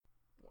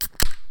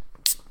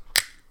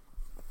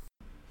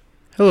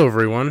Hello,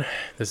 everyone.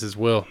 This is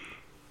Will.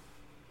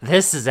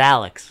 This is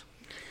Alex.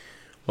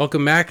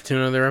 Welcome back to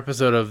another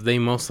episode of They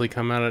Mostly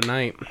Come Out at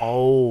Night.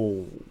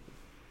 Oh,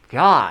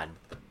 God.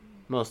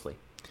 Mostly.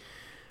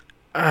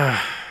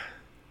 What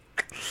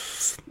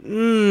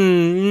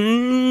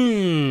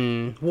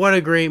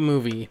a great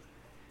movie.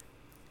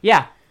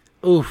 Yeah.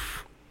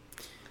 Oof.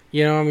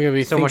 You know, I'm gonna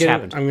be Much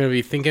happened. I'm gonna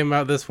be thinking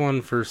about this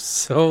one for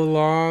so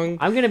long.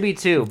 I'm going to be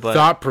too, but...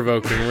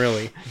 Thought-provoking,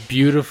 really.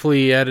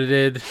 Beautifully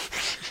edited.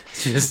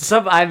 Just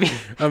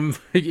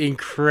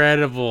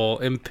incredible,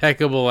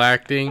 impeccable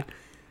acting.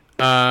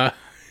 Oh,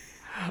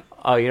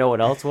 you know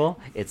what else, Will?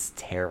 It's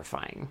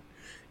terrifying.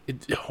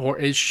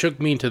 It shook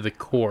me to the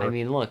core. I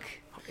mean, look.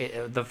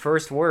 The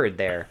first word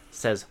there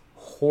says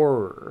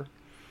horror.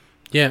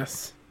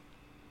 Yes.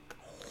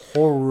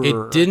 Horror.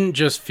 It didn't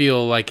just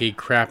feel like a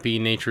crappy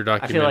nature I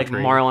documentary. feel like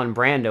Marlon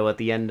Brando at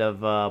the end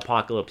of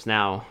Apocalypse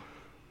Now.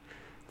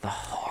 The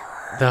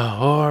horror. The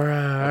horror.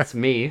 That's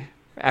me.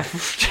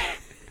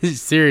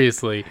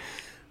 Seriously.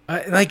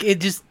 It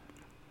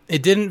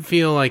didn't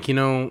feel like,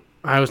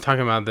 I was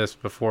talking about this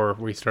before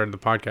we started the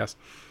podcast.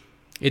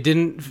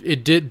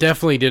 It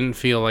definitely didn't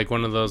feel like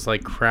one of those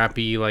like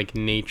crappy like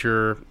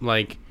nature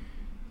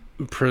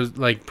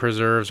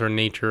preserves or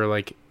nature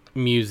like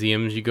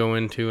museums you go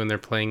into and they're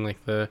playing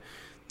like the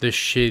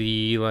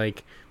shitty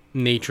like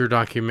nature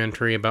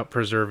documentary about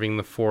preserving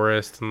the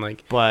forest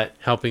and but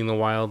helping the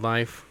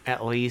wildlife.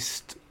 At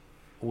least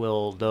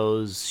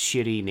those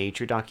shitty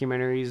nature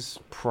documentaries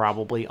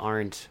probably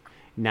aren't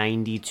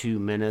 92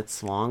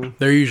 minutes long.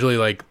 They're usually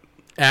like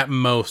at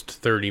most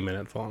 30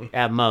 minutes long.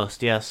 At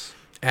most, yes.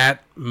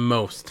 At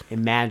most.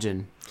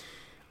 Imagine.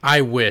 I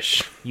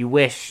wish. You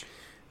wish.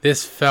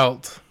 This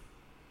felt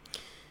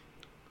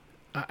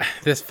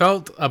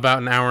about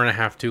an hour and a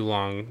half too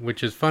long,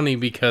 which is funny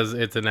because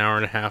it's an hour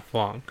and a half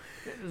long.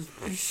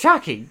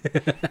 Shocking.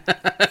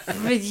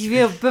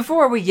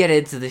 Before we get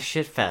into the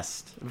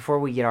shitfest, before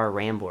we get our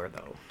rambler,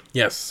 though.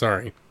 Yes,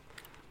 sorry.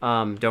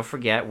 Don't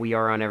forget, we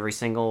are on every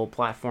single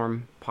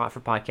platform for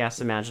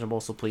podcasts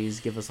imaginable, so please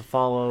give us a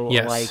follow,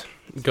 yes. a like,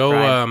 go,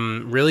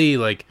 subscribe, really,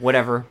 like...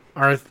 whatever.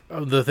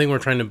 The thing we're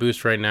trying to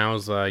boost right now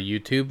is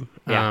YouTube.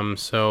 Yeah.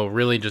 So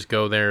really just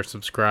go there,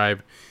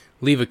 subscribe,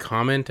 leave a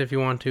comment if you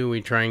want to.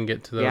 We try and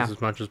get to those as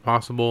much as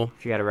possible.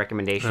 If you got a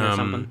recommendation or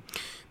something.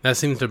 That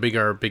seems to be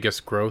our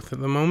biggest growth at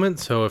the moment.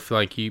 So if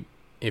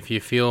you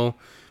feel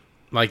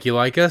like you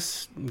like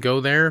us, go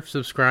there,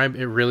 subscribe.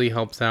 It really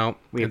helps out.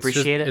 We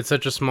appreciate it. It's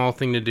such a small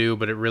thing to do,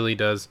 but it really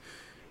does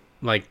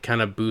like kind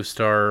of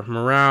boost our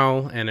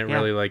morale, and it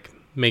really like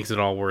makes it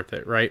all worth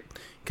it, right?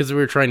 Because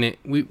we're trying to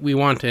we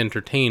want to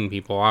entertain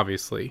people,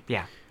 obviously.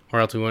 Yeah. Or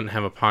else we wouldn't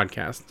have a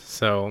podcast.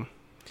 So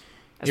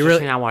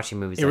especially not watching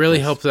movies. It really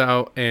helps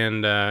out,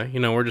 and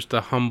we're just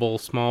a humble,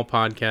 small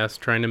podcast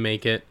trying to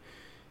make it.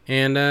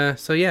 And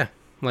so yeah,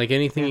 like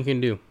anything you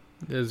can do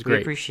is great.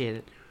 We appreciate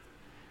it.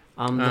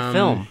 The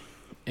film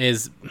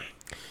is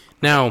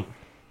now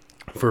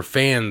for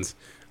fans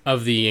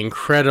of the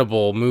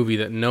incredible movie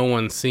that no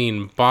one's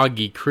seen,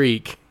 Boggy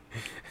Creek.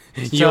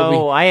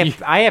 So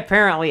I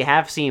apparently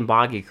have seen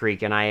Boggy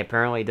Creek, and I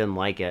apparently didn't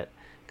like it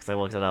because I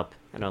looked it up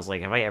and I was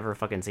like, have I ever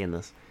fucking seen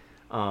this?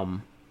 I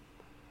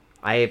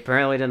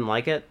apparently didn't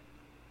like it.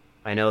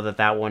 I know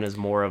that one is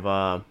more of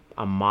a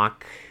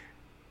mock,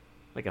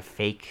 like a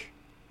fake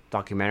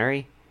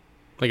documentary.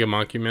 Like a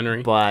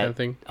mockumentary but, kind of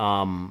thing?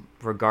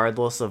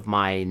 Regardless of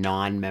my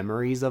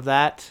non-memories of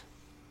that,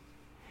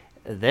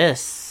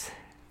 this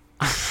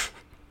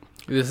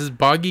is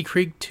Boggy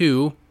Creek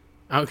 2.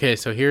 Okay,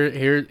 so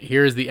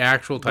here's the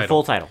actual title. The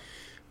full title.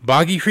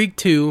 Boggy Creek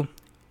 2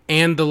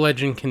 and The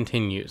Legend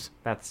Continues.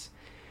 That's...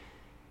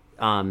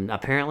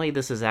 apparently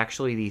this is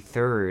actually the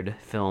third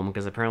film,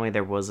 because apparently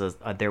there was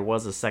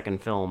a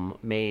second film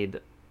made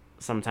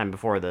sometime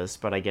before this,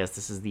 but I guess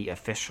this is the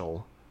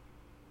official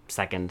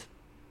second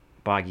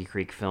Boggy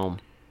Creek film.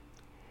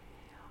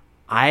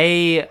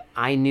 I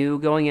knew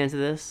going into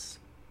this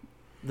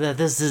that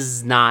this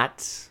is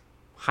not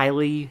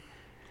highly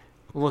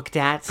looked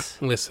at.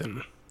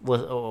 Listen.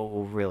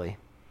 Oh, really?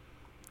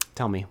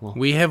 Tell me. Well,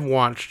 we have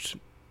watched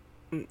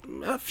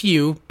a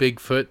few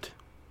Bigfoot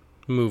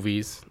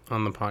movies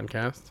on the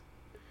podcast.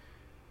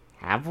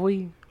 Have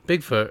we?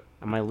 Bigfoot.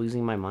 Am I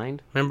losing my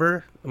mind?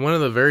 Remember? One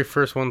of the very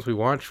first ones we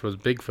watched was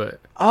Bigfoot.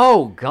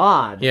 Oh,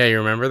 God. Yeah, you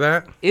remember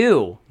that?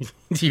 Ew.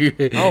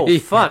 Oh,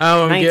 fuck.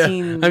 I'm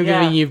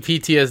giving you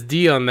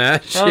PTSD on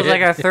that shit. That was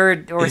like our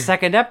third or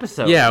second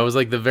episode. Yeah, it was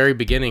like the very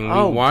beginning.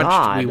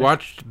 We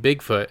watched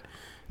Bigfoot.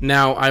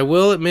 Now, I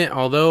will admit,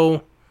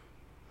 although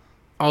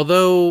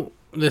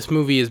this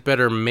movie is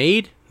better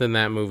made than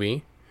that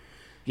movie,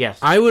 yes,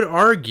 I would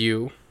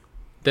argue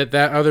that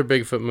other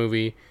Bigfoot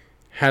movie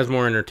has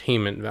more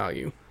entertainment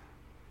value.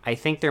 I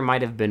think there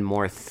might have been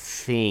more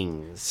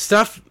things.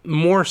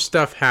 More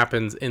stuff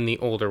happens in the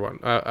older one,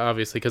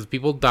 obviously, because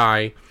people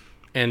die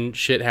and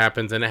shit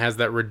happens, and it has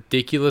that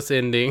ridiculous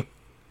ending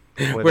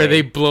where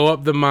they blow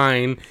up the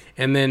mine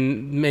and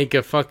then make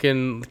a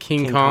fucking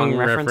King Kong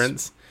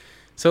reference.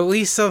 So at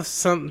least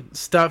something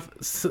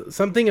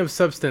of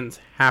substance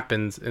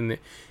happens in the.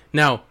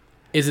 Now,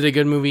 is it a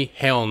good movie?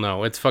 Hell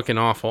no, it's fucking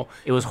awful.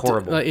 It was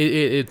horrible.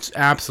 It's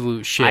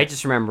absolute shit. I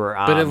just remember.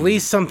 But at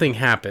least something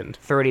happened.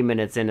 30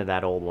 minutes into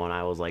that old one,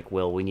 I was like,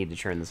 "Will, we need to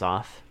turn this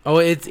off." Oh,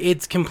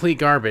 it's complete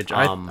garbage.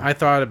 I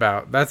thought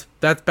about that's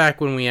back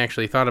when we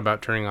actually thought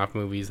about turning off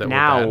movies that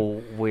now were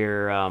bad.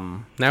 We're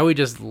now we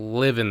just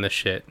live in the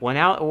shit.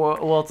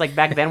 Well, it's like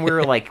back then we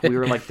were like the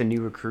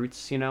new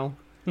recruits, you know.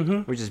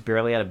 Mm-hmm. We're just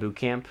barely out of boot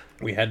camp.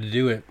 We had to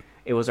do it.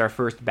 It was our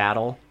first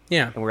battle.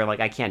 Yeah, and we were like,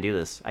 I can't do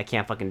this. I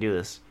can't fucking do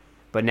this.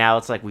 But now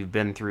it's like we've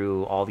been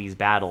through all these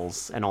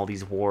battles and all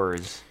these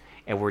wars,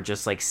 and we're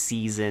just like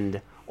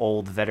seasoned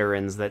old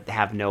veterans that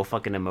have no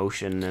fucking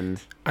emotion. And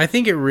I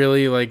think it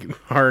really like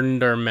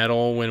hardened our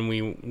mettle when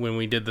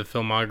we did the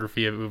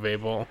filmography of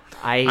Uwe Boll.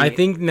 I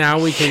think now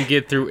we can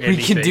get through anything.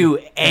 We can do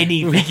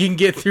anything. We can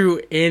get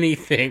through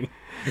anything.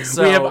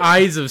 So, we have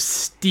eyes of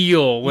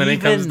steel when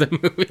it comes to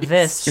movies.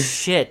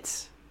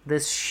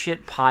 This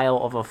shit pile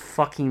of a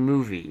fucking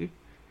movie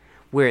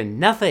where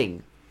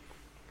nothing.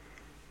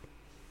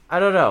 I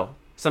don't know.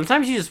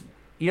 Sometimes you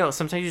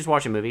just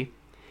watch a movie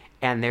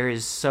and there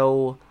is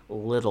so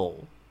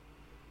little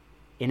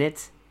in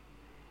it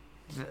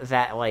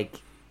that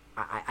like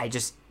you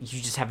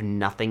just have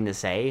nothing to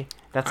say.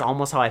 That's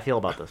almost how I feel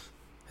about this.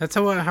 That's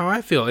how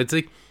I feel. It's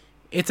like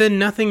it's a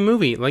nothing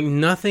movie. Like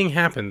nothing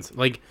happens.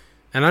 Like,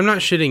 and I'm not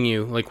shitting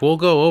you. Like we'll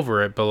go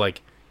over it, but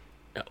like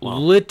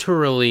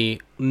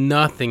literally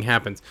nothing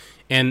happens.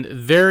 And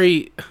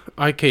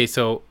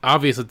so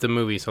obviously it's a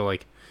movie, so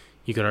like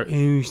you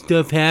gotta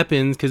stuff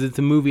happens because it's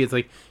a movie. It's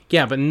like,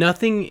 yeah, but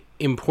nothing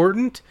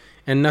important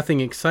and nothing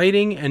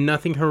exciting and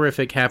nothing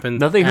horrific happens.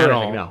 Nothing at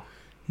horrific, all.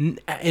 No.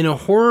 In a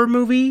horror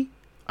movie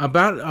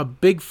about a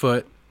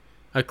Bigfoot,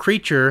 a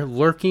creature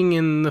lurking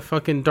in the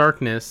fucking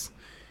darkness.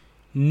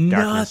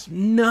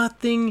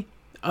 Nothing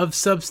of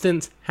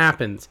substance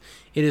happens.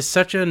 It is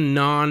such a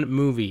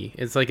non-movie.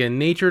 It's like a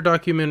nature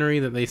documentary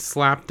that they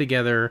slapped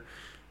together.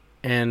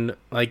 And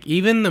like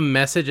even the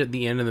message at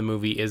the end of the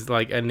movie is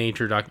like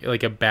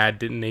like a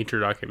bad nature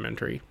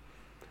documentary.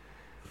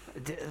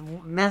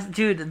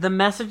 Dude, the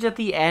message at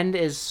the end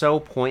is so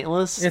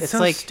pointless. It's so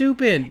like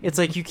stupid. It's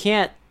like you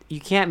can't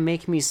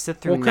make me sit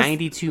through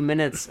 92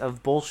 minutes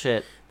of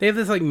bullshit. They have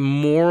this like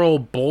moral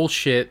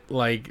bullshit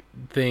like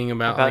thing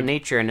about like,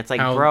 nature, and it's like,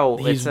 bro,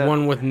 he's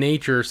one with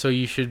nature, so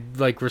you should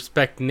like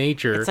respect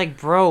nature. It's like,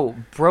 bro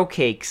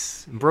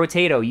cakes,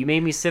 Tato, you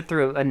made me sit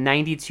through a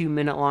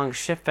 92-minute long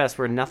shit fest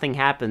where nothing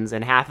happens,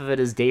 and half of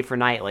it is day for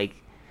night. Like,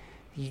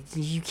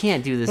 you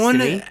can't do this to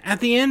me.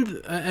 At the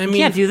end, I mean,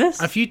 you can't do this.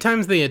 A few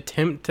times they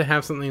attempt to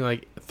have something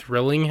like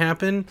thrilling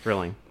happen.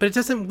 Thrilling. But it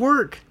doesn't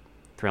work.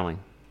 Thrilling.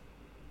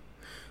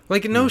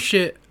 Like, no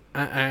shit.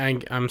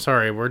 I'm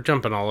sorry. We're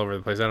jumping all over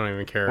the place. I don't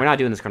even care. We're not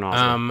doing this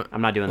chronologically.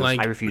 I'm not doing this. Like,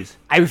 I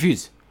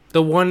refuse.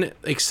 The one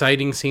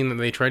exciting scene that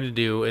they try to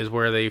do is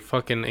where they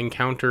fucking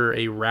encounter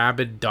a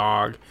rabid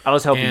dog. I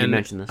was hoping you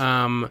mentioned this.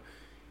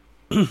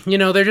 You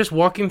know, they're just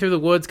walking through the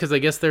woods because I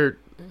guess they're...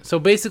 So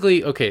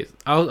basically, okay,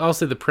 I'll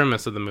say the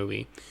premise of the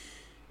movie.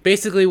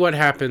 Basically what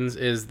happens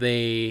is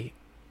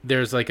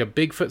there's like a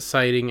Bigfoot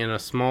sighting in a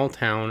small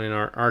town in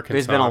Arkansas.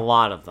 There's been a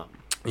lot of them.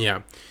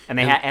 Yeah.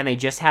 And they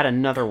just had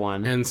another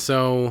one. And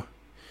so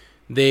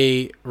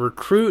they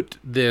recruit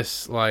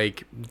this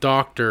like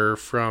doctor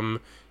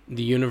from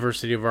the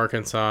University of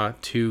Arkansas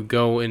to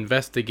go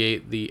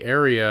investigate the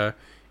area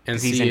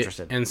and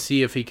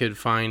see if he could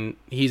find.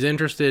 He's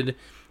interested,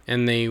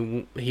 and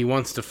he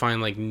wants to find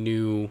like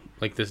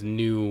this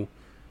new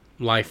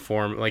life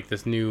form, like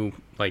this new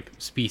like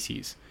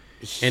species.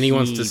 And he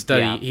wants to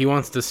study. Yeah. He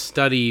wants to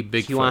study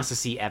Bigfoot. He wants to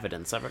see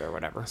evidence of it or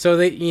whatever. So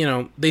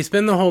they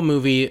spend the whole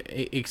movie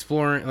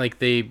exploring. Like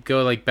they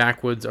go like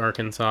backwoods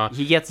Arkansas.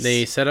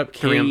 They set up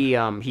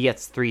camp. He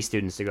gets 3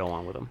 students to go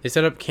along with him. They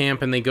set up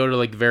camp and they go to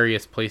like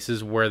various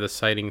places where the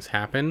sightings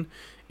happen,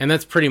 and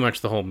that's pretty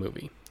much the whole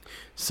movie.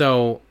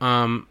 So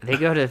they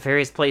go to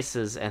various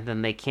places and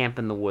then they camp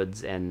in the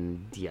woods,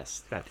 and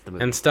yes, that's the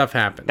movie. And stuff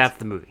happens. That's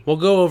the movie. We'll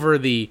go over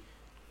the.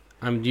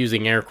 I'm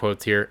using air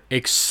quotes here.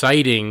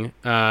 Exciting.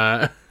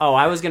 I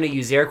was gonna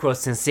use air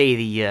quotes and say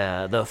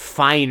the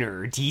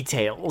finer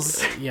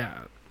details.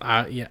 Yeah.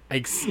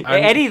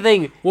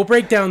 Anything. We'll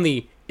break down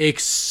the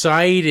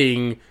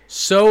exciting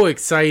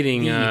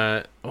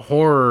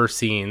horror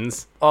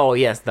scenes. Oh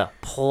yes, the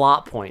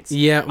plot points.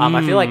 Yeah.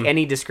 I feel like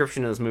any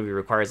description of this movie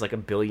requires like a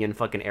billion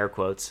fucking air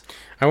quotes.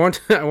 I want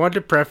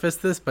to preface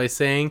this by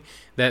saying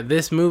that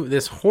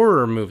this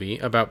horror movie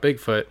about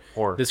Bigfoot,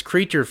 this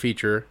creature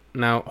feature,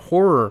 now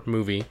horror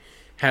movie,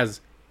 has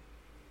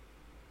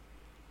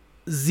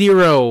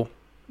 0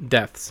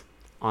 deaths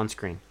on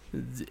screen.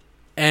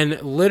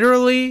 And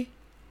literally,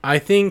 I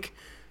think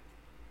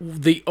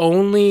the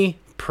only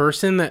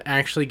person that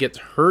actually gets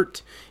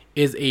hurt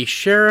is a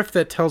sheriff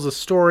that tells a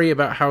story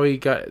about how he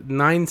got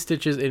 9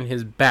 stitches in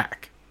his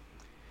back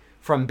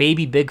from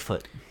baby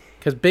Bigfoot,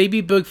 because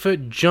baby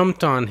Bigfoot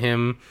jumped on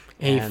him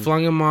and he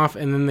flung him off,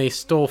 and then they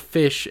stole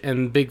fish,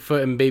 and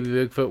Bigfoot and baby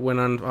Bigfoot went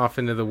off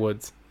into the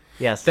woods.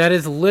 Yes. That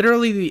is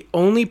literally the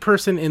only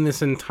person in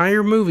this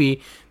entire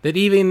movie that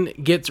even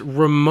gets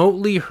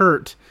remotely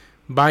hurt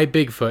by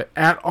Bigfoot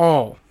at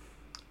all.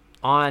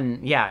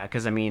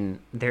 Because, I mean,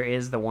 there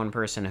is the one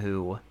person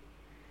who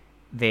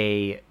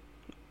they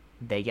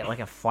get like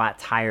a flat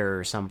tire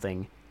or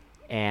something,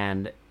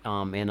 and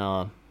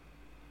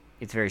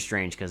it's very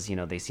strange because, you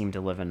know, they seem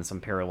to live in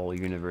some parallel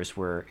universe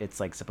where it's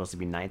like supposed to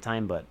be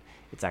nighttime, but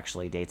it's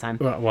actually daytime.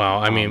 Well,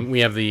 I mean,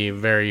 we have the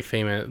very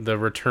famous, the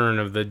return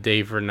of the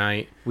day for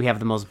night. We have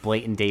the most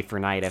blatant day for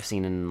night I've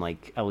seen in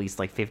like at least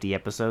like 50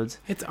 episodes.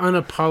 It's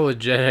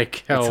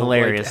unapologetic. It's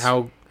hilarious.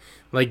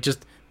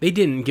 Just they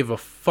didn't give a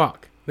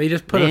fuck. They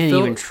just put they didn't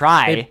even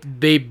try.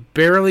 They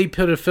barely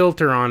put a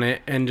filter on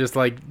it and just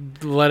like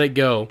let it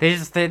go. They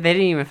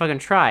didn't even fucking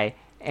try.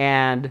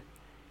 And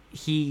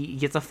he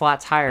gets a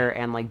flat tire,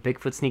 and like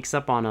Bigfoot sneaks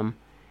up on him,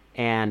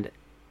 and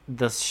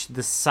the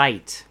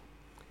sight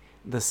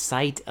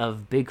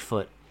of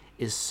Bigfoot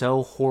is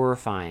so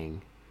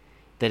horrifying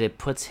that it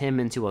puts him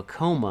into a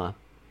coma,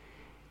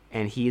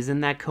 and he's in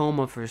that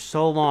coma for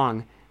so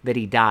long that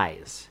he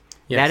dies.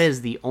 Yes. That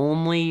is the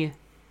only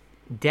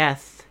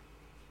death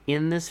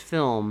in this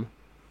film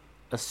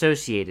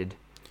associated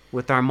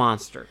with our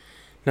monster.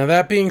 Now,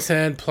 that being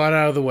said, plot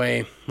out of the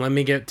way, let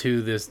me get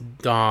to this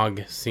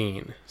dog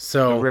scene.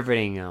 So, the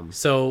riveting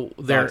so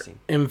they're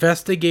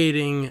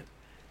investigating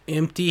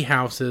empty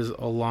houses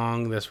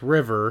along this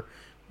river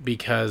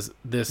because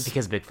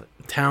Bigfoot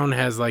town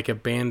has like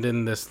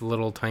abandoned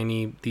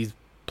these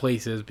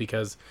places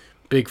because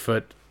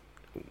Bigfoot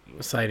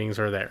sightings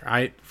are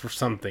there. For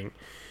something.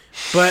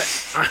 But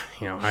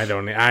you know, I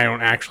don't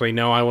actually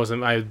know. I was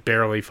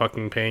barely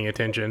fucking paying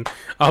attention.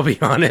 I'll be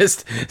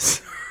honest.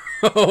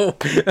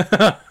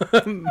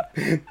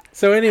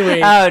 So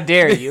anyway, how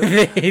dare you?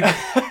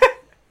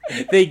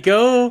 They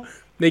go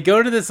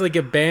to this like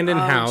abandoned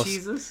house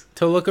Jesus.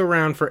 To look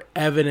around for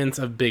evidence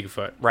of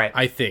Bigfoot. Right.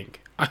 I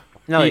think.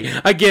 No.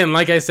 Again,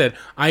 like I said,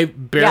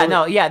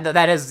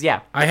 that is.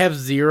 I have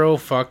zero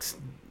fucks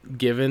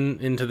given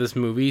into this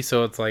movie,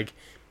 so it's like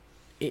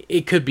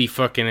it could be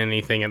fucking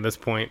anything at this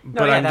point.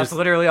 No, but that's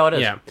literally all it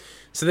is. Yeah.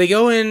 So they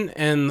go in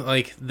and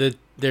like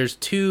there's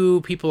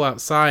two people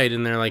outside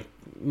and they're like,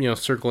 you know,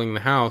 circling the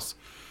house,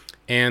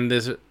 and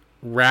this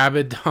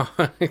rabid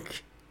dog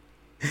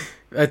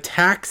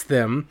attacks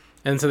them,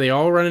 and so they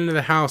all run into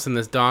the house, and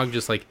this dog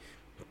just like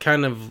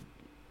kind of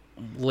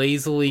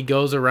lazily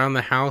goes around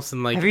the house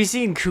and like. Have you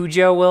seen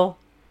Cujo, Will?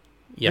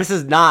 Yes. This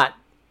is not.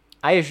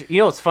 You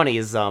know what's funny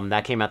is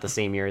that came out the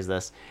same year as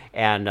this,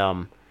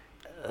 and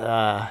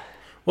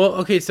Well,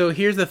 okay, so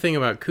here's the thing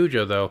about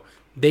Cujo though.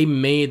 They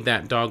made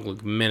that dog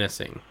look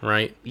menacing,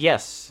 right?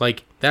 Yes.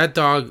 Like, that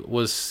dog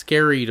was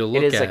scary to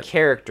look at. It is a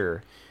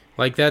character.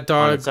 Like, that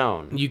dog, on its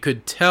own. You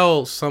could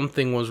tell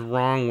something was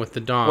wrong with the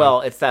dog. Well,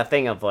 it's that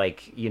thing of,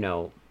 like, you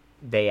know,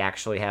 they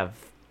actually have...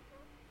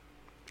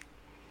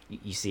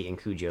 You see, in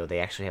Cujo, they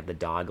actually have the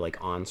dog, like,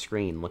 on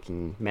screen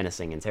looking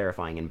menacing and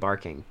terrifying and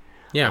barking.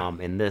 Yeah.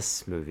 In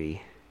this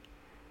movie...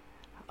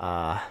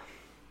 Oh,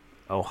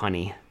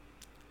 honey.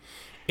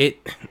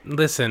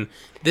 Listen,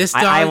 this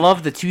dog... I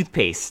love the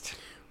toothpaste.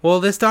 Well,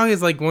 this dog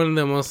is like one of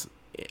the most...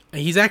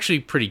 He's actually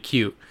pretty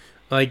cute.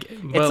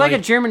 It's like a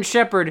German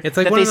Shepherd it's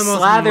like that they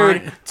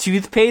slathered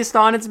toothpaste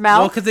on its mouth.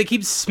 Well, because it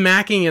keeps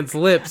smacking its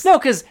lips. No,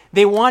 because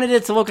they wanted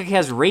it to look like it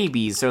has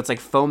rabies, so it's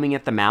like foaming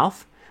at the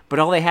mouth. But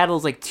all they had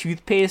was like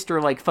toothpaste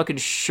or like fucking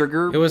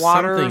sugar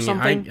water or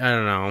something. I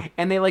don't know.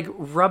 And they like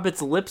rub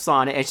its lips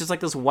on it. It's just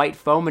like this white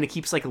foam, and it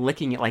keeps like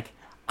licking it like,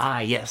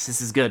 yes, this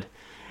is good.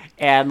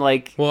 And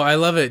like, well, I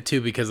love it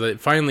too because it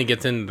finally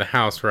gets into the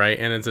house, right?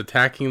 And it's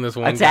attacking this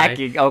one guy.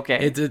 Okay.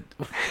 It's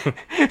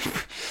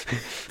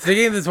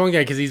attacking this one guy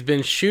because he's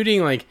been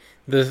shooting like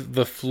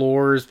the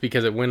floors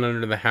because it went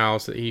under the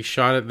house. He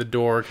shot at the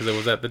door because it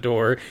was at the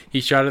door.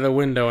 He shot at the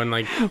window and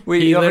like don't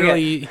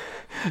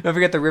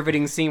forget the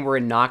riveting scene where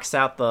it knocks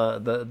out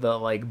the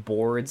like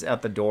boards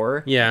at the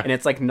door. Yeah, and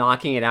it's like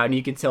knocking it out, and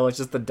you can tell it's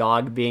just the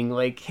dog being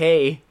like,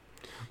 "Hey.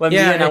 Let me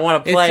in. I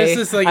want to play.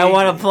 I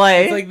want to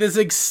play." It's like this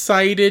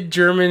excited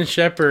German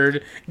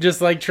Shepherd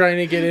just like trying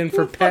to get in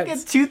for pets.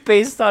 Fucking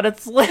toothpaste on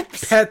its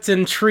lips. Pets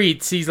and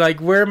treats. He's like,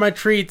 "Where are my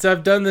treats?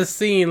 I've done this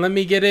scene. Let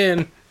me get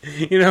in."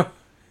 You know?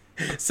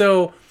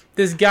 So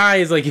this guy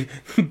is like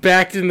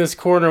backed in this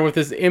corner with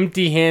this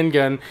empty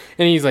handgun,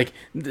 and he's like,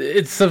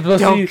 it's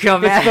supposed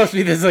to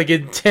be this like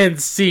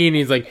intense scene.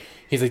 He's like,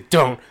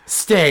 don't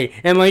stay.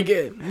 And like,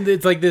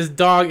 it's like this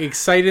dog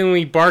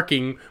excitedly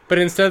barking, but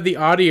instead of the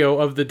audio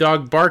of the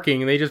dog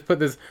barking, they just put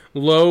this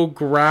low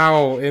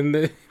growl in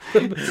the,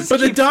 but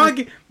the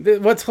dog,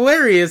 what's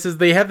hilarious is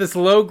they have this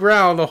low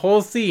growl the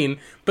whole scene,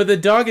 but the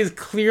dog is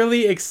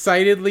clearly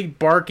excitedly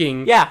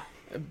barking. Yeah.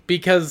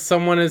 Because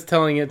someone is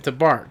telling it to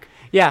bark.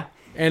 Yeah.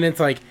 And it's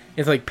like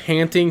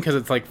panting because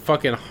it's like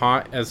fucking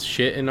hot as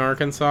shit in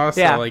Arkansas.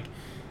 So yeah. Like,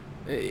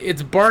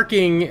 it's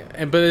barking,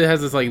 but it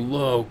has this like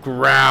low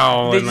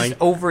growl. They and just like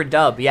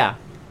overdub, yeah.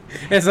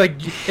 It's like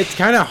it's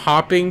kind of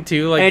hopping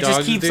too, like and it dogs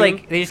just keeps do.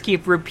 Like they just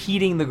keep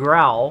repeating the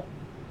growl.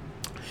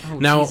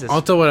 Now, Jesus.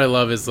 Also, what I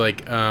love is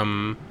like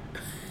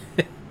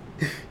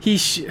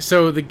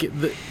So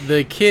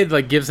the kid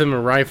like gives him a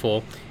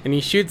rifle and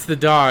he shoots the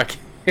dog.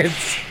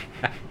 It's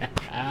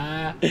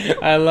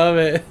I love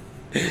it.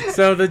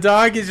 So the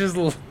dog is just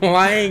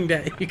lying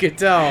down. You could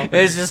tell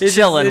it's just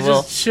chilling. It's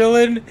just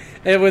chilling,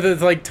 and with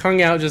its like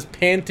tongue out, just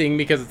panting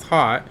because it's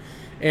hot,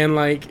 and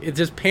like it's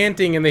just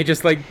panting, and they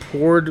just like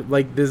poured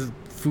like this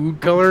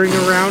food coloring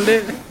around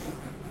it,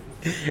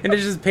 and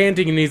it's just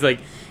panting, and he's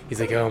like,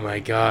 oh my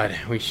god,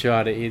 we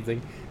shot it. He's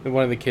like,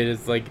 one of the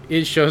kids like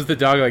it shows the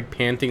dog like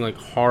panting like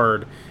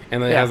hard,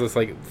 and it has this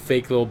like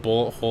fake little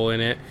bullet hole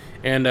in it,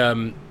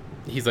 and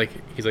he's like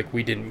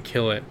we didn't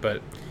kill it,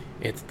 but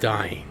it's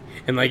dying.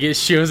 And like it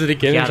shows it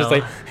again, it's just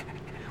like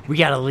we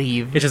gotta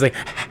leave. It's just like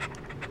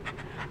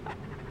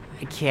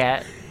I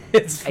can't.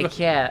 I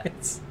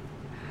can't.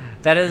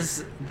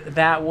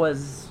 That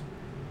was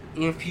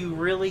if you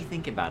really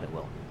think about it,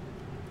 Will.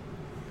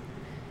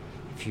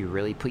 If you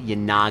really put your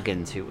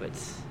noggin to it,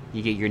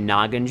 you get your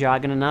noggin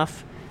jogging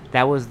enough,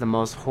 that was the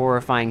most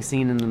horrifying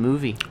scene in the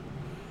movie.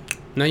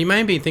 Now you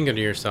might be thinking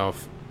to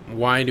yourself,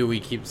 why do we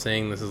keep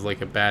saying this is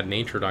like a bad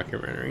nature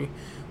documentary?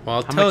 Well,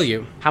 I'll tell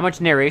you. How much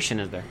narration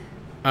is there?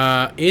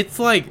 It's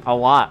like a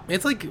lot.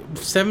 It's like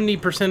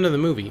 70% of the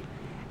movie.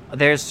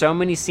 There's so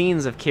many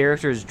scenes of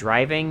characters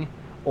driving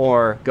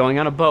or going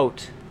on a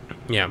boat.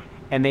 Yeah.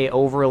 And they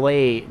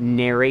overlay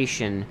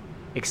narration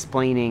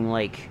explaining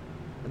like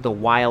the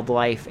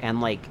wildlife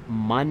and like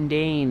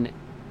mundane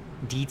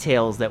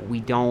details that we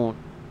don't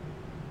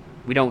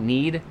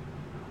need,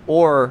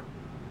 or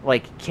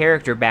like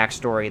character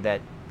backstory that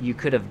you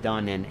could have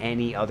done in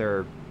any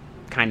other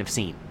kind of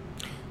scene.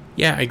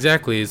 Yeah,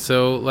 exactly.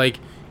 So like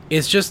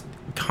it's just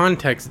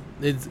context.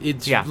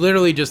 It's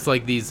literally just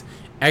like these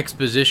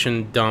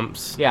exposition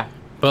dumps. Yeah.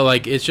 But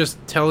like it's just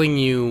telling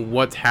you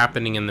what's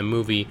happening in the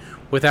movie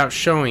without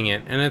showing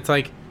it. And it's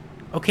like,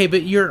 okay,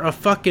 but you're a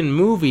fucking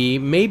movie,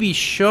 maybe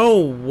show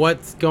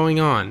what's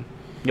going on.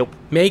 Nope.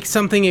 Make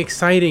something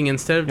exciting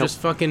instead of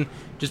just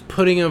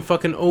putting a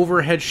fucking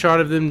overhead shot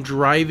of them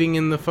driving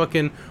in the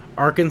fucking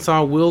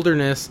Arkansas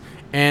wilderness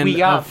and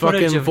a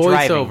fucking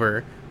voiceover.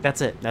 Driving.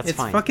 That's it. It's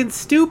fine. It's fucking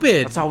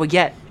stupid. That's all we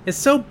get. It's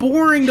so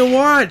boring to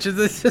watch.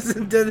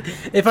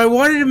 If I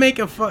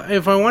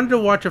wanted to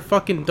watch a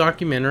fucking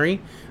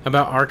documentary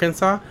about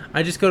Arkansas,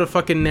 I just go to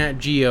fucking Nat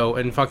Geo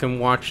and fucking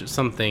watch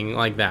something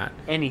like that.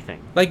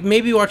 Anything. Like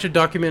maybe watch a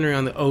documentary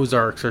on the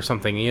Ozarks or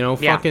something. You know,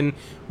 fucking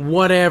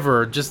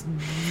whatever. Just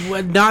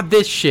not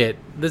this shit.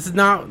 This is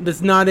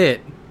not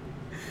it.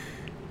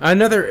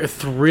 Another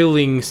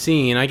thrilling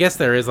scene. I guess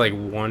there is like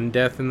one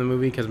death in the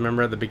movie because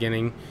remember at the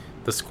beginning,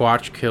 the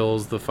Squatch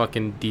kills the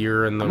fucking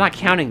deer and the. I'm not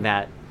counting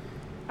that.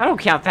 I don't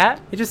count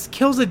that. It just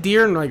kills a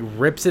deer and like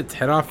rips its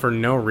head off for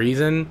no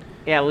reason.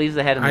 Yeah, it leaves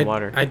the head in the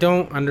water. I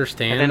don't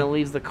understand. And then it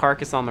leaves the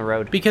carcass on the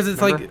road. Because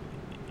it's remember?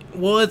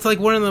 It's like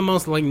one of the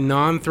most like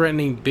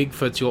non-threatening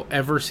Bigfoots you'll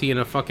ever see in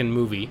a fucking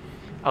movie.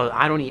 Oh,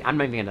 I'm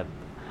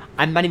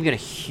not even gonna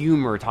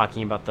humor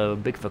talking about the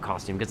Bigfoot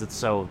costume because it's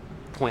so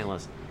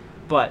pointless.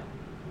 But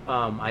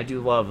I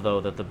do love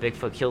though that the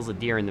Bigfoot kills a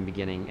deer in the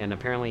beginning and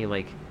apparently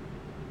like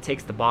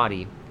takes the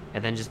body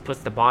and then just puts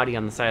the body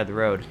on the side of the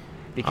road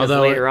because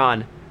later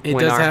on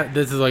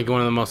this is like one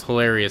of the most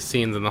hilarious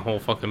scenes in the whole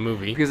fucking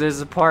movie because there's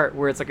a part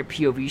where it's like a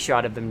POV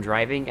shot of them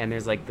driving and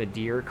there's like the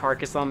deer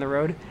carcass on the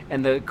road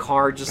and the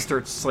car just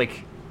starts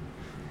like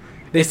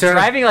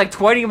driving like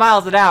 20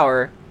 miles an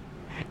hour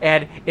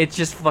and it's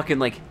just fucking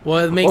like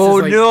it makes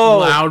this like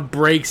loud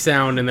brake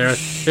sound and they're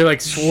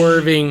like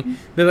swerving,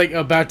 they're like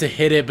about to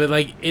hit it, but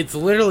like it's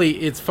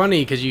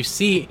funny because you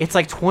see it's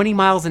like 20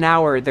 miles an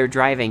hour they're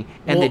driving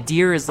and the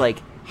deer is like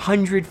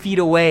 100 feet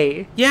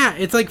away. Yeah,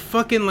 it's like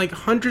fucking like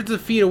hundreds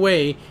of feet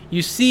away.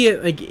 You see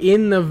it like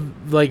in the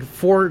like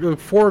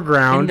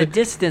foreground in the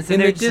distance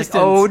and they're just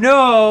like, oh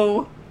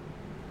no,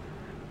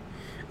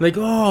 like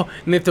and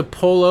they have to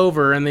pull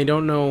over and they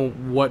don't know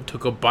what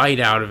took a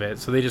bite out of it,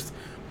 so they just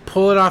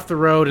pull it off the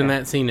road and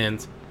that scene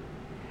ends.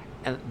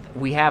 And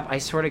we have, I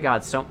swear to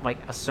God, so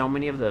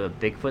many of the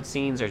Bigfoot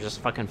scenes are just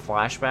fucking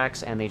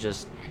flashbacks, and they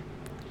just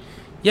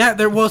that's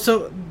the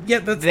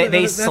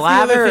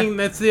other thing.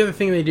 That's the other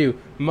thing they do.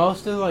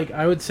 Most of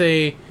I would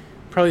say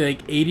probably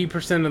like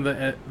 80% of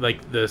the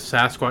the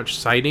Sasquatch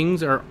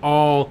sightings are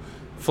all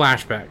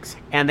flashbacks,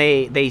 and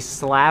they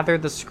slather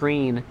the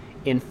screen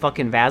in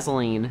fucking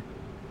Vaseline,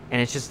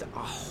 and it's just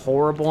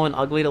horrible and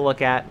ugly to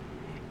look at,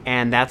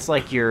 and that's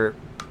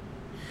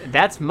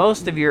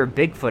most of your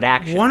Bigfoot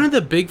action. One of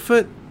the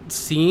Bigfoot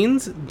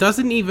scenes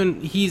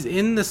he's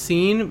in the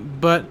scene,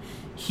 but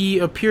he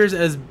appears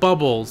as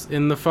Bubbles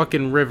in the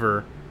fucking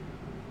river.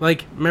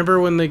 Like,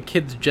 remember when the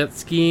kid's jet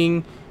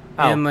skiing?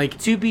 And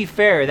to be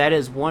fair, that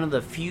is one of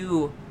the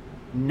few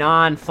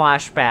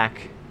non-flashback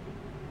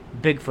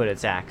Bigfoot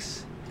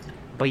attacks.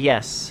 But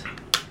yes.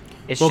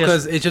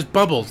 Because it's just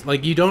Bubbles.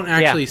 Like, you don't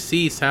actually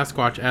see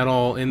Sasquatch at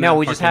all in that. No,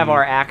 we just have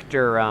our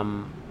actor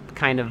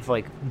kind of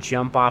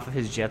jump off of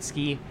his jet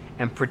ski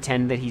and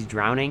pretend that he's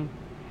drowning,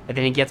 and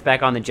then he gets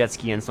back on the jet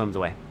ski and swims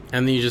away.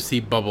 And then you just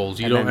see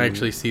Bubbles. You don't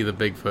actually see the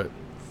Bigfoot.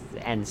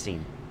 End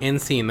scene.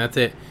 That's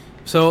it.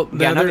 So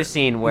another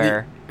scene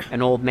where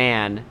an old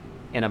man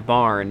in a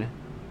barn,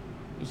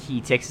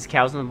 he takes his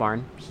cows in the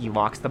barn, he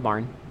locks the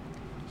barn,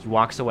 he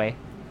walks away,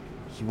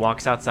 he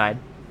walks outside,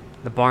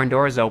 the barn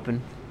door is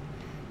open,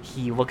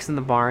 he looks in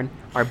the barn,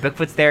 our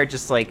Bigfoot's there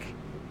just like,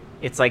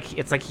 it's like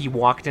he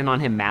walked in on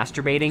him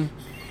masturbating,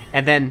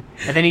 and then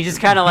he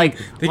just kind of like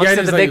looks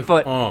at the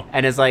Bigfoot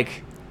and is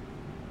like,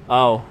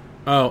 oh,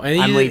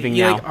 and I'm leaving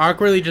now. Like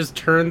awkwardly just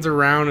turns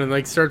around and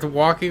like starts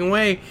walking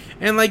away,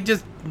 and like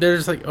they're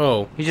just like,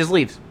 oh, he just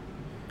leaves.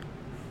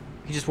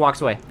 He just walks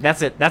away.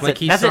 That's it. Like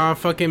he saw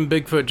fucking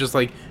Bigfoot just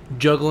like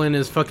juggling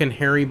his fucking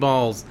hairy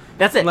balls.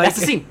 That's it. Like, that's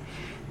the scene.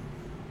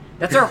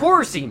 That's our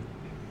horror scene.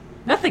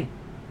 Nothing.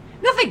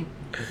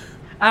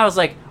 I was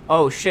like,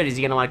 oh shit, is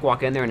he gonna like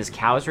walk in there and his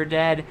cows are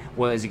dead?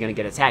 Well, is he gonna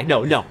get attacked?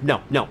 No.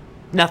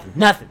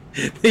 Nothing.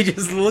 They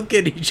just look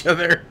at each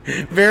other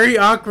very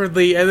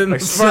awkwardly, and then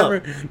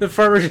the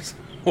farmer just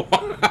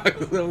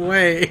walks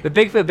away. The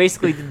Bigfoot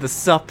basically did the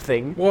sup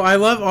thing. Well, I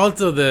love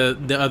also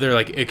the other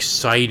like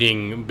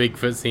exciting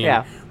Bigfoot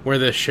scene where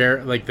the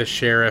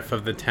sheriff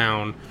of the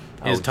town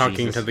is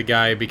talking to the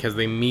guy because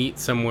they meet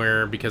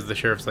somewhere because the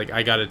sheriff's like,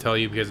 I gotta tell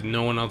you because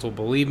no one else will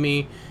believe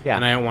me,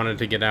 and I don't want it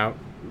to get out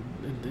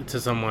to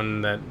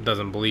someone that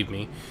doesn't believe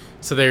me.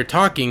 So they're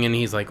talking, and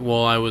he's like,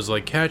 well, I was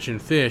like catching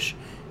fish,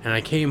 and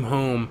I came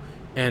home,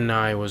 and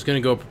I was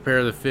gonna go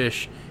prepare the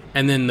fish,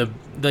 and then the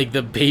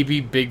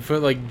baby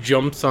Bigfoot like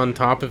jumps on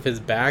top of his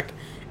back,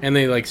 and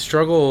they like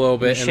struggle a little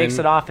bit. He shakes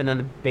it off, and then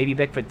the baby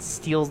Bigfoot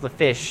steals the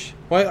fish.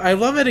 Well, I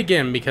love it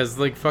again because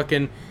like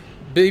fucking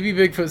baby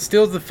Bigfoot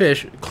steals the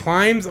fish,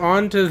 climbs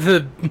onto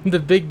the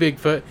big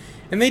Bigfoot,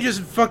 and they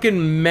just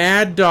fucking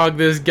mad dog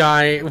this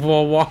guy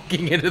while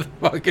walking into the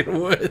fucking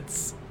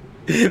woods.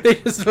 They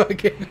just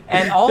fucking,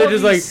 and all they're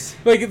of just these,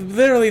 like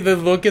literally the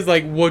look is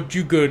like, what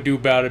you gonna do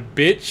about it,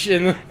 bitch?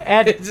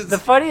 And just, the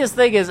funniest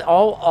thing is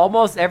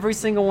almost every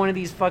single one of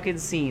these fucking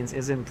scenes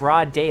is in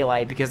broad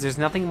daylight because there's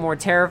nothing more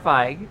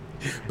terrifying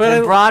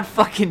than broad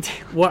fucking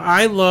daylight. What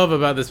I love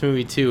about this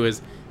movie too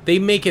is they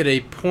make it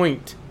a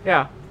point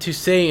to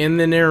say in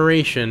the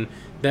narration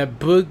that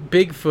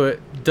Bigfoot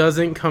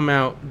doesn't come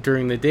out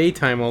during the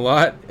daytime a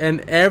lot,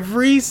 and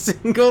every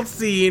single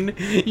scene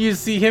you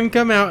see him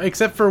come out,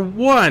 except for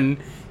one,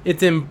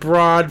 it's in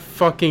broad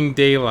fucking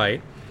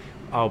daylight.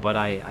 Oh, but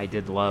I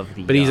did love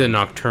the... But he's a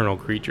nocturnal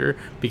creature,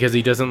 because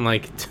he doesn't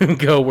like to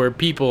go where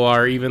people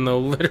are, even though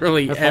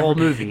literally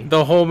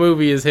the whole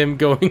movie is him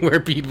going where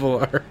people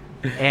are.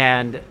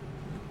 And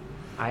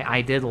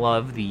I did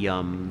love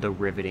the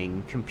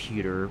riveting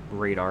computer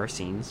radar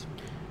scenes.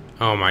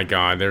 Oh my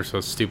god, they're so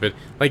stupid.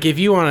 Like, if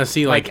you want to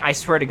see, like I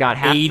swear to God,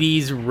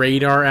 80s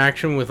radar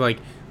action with, like,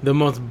 the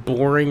most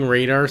boring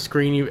radar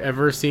screen you've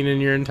ever seen in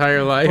your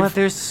entire life. But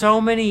there's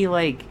so many,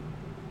 like...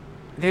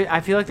 I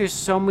feel like there's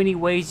so many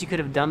ways you could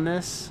have done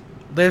this.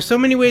 There's so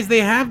many ways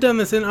they have done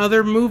this in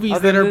other movies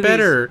that are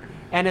better.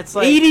 And it's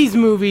like... 80s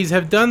movies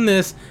have done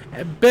this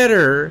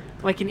better.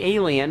 Like in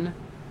Alien,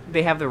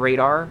 they have the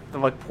radar, the,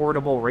 like,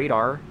 portable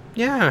radar.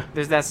 Yeah.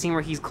 There's that scene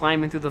where he's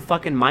climbing through the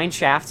fucking mine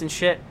shafts and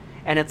shit,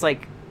 and it's,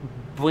 like...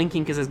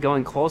 blinking because it's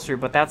going closer,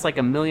 but that's like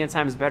a million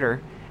times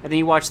better. And then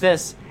you watch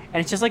this,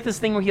 and it's just like this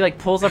thing where he like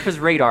pulls up his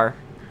radar,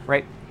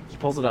 right? He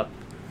pulls it up,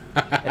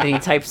 and then he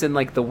types in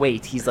like the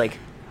weight. He's like,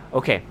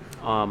 okay,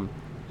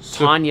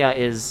 Tanya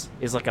is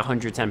like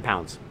 110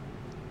 pounds,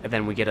 and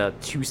then we get a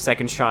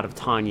 2-second shot of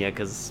Tanya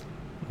because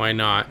why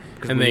not?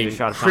 And then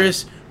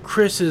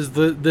Chris is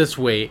this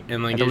weight,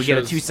 and like and then we get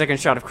a 2-second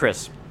shot of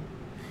Chris.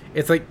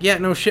 It's like, yeah,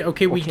 no shit.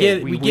 Okay, we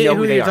get who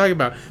you're talking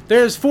about.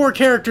 There's 4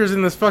 characters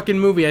in this fucking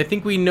movie. I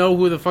think we know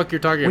who the fuck you're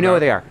talking about. We know who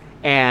they are.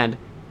 And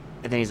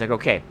then he's like,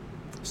 okay,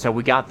 so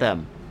we got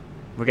them.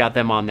 We got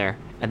them on there.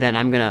 And then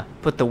I'm going to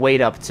put the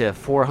weight up to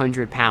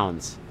 400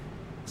 pounds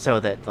so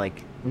that,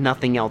 like,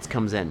 nothing else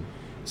comes in.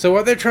 So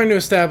what they're trying to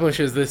establish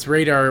is this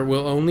radar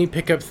will only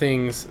pick up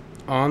things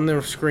on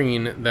the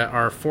screen that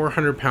are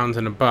 400 pounds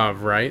and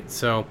above, right?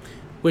 So,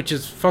 which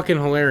is fucking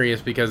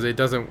hilarious because it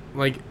doesn't,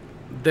 like...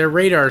 Their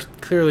radar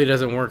clearly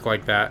doesn't work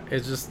like that.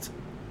 It's just...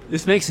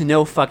 This makes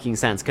no fucking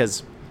sense,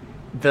 because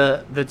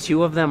the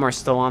 2 of them are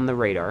still on the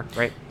radar,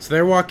 right? So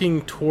they're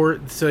walking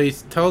toward... So he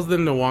tells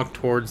them to walk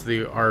towards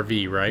the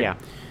RV, right? Yeah.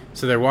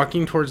 So they're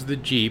walking towards the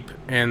Jeep,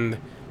 and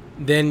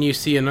then you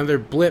see another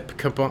blip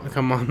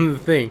come on the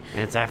thing.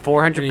 And it's at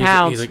 400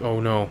 pounds. He's like,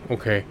 oh no,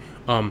 okay.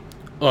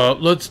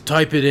 Let's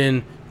type it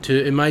in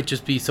to... It might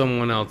just be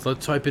someone else.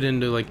 Let's type it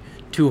into, like,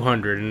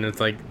 200, and it's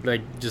like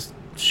just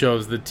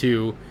shows the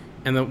 2...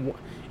 And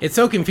it's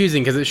so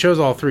confusing because it shows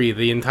all 3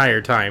 the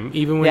entire time.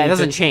 Even when it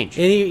doesn't change.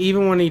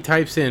 Even when he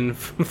types in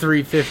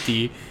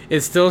 350,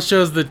 it still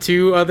shows the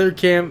 2 other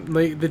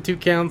the 2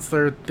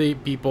 counselor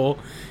people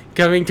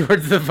coming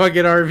towards the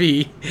fucking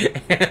RV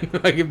and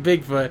fucking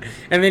Bigfoot.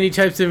 And then he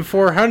types in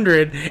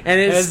 400,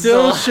 and it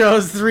still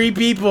shows 3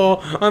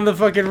 people on the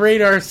fucking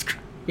radar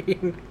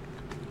screen.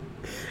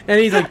 And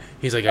he's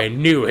like, I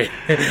knew it.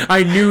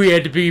 I knew he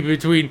had to be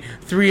between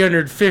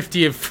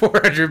 350 and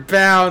 400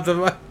 pounds.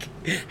 I'm like,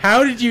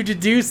 how did you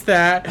deduce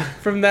that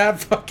from that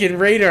fucking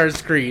radar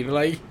screen?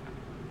 Like,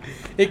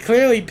 It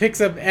clearly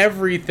picks up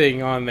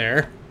everything on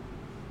there.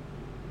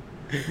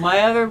 My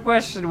other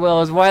question,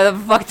 Will, is why the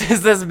fuck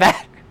does this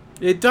matter?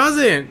 It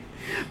doesn't.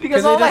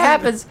 Because all that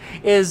happens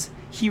is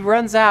he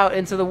runs out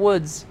into the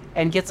woods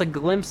and gets a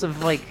glimpse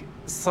of, like,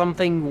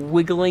 something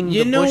wiggling the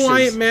bushes. You know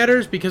why it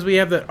matters? Because we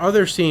have that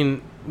other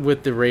scene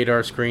with the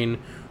radar screen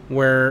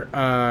where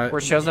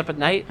it shows up at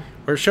night?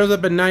 Where it shows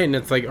up at night and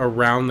it's, like,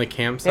 around the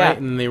campsite,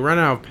 and they run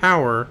out of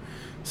power.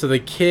 So the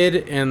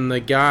kid and the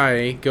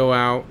guy go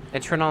out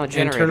and turn on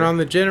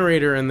the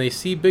generator, and they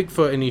see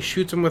Bigfoot, and he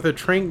shoots him with a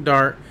trank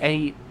dart.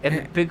 And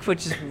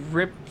Bigfoot just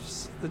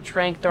rips the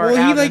trank dart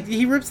out. Well,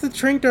 he rips the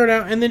trank dart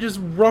out and then just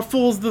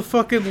ruffles the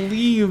fucking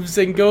leaves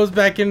and goes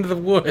back into the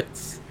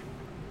woods.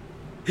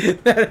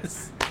 I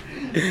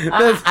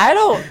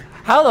don't.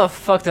 How the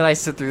fuck did I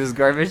sit through this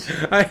garbage?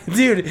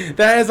 Dude,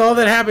 that is all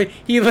that happened.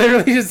 He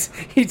literally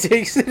he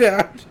takes it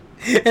out.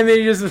 And then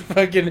he just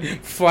fucking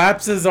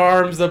flaps his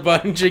arms a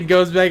bunch and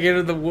goes back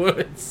into the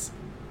woods.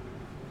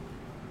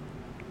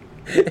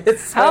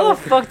 How the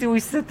fuck do we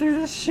sit through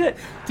this shit?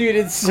 Dude,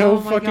 it's so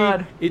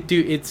fucking...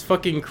 it's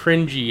fucking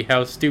cringy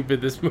how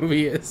stupid this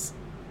movie is.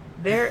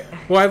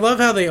 Well, I love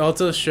how they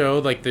also show,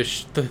 like,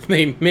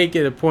 they make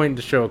it a point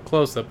to show a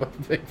close-up of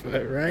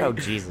Bigfoot, right? Oh,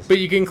 Jesus. But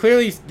you can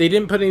clearly... They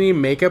didn't put any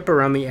makeup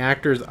around the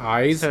actor's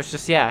eyes. So it's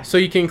just, yeah. So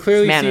you can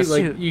clearly see,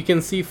 like, you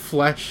can see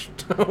flesh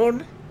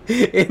tone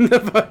in the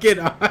fucking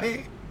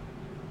eye.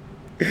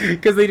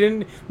 Because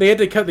they had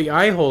to cut the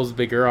eye holes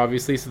bigger,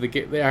 obviously, so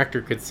the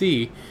actor could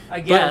see. I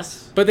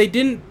guess. But they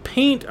didn't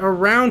paint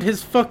around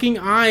his fucking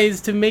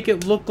eyes to make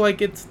it look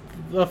like it's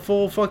a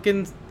full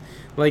fucking,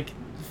 like,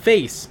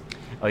 face.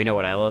 Oh, you know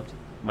what I loved?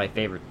 My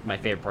favorite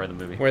part of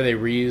the movie. Where they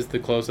reused the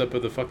close-up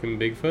of the fucking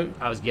Bigfoot?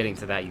 I was getting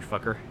to that, you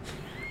fucker.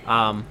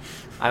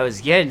 I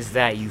was getting to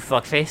that, you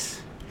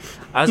fuckface.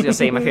 I was going to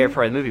say my favorite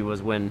part of the movie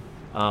was when,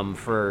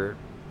 for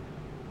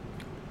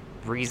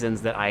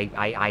reasons that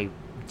I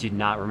did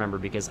not remember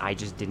because I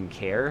just didn't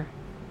care,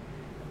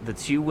 the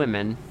two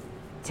women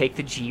take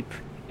the Jeep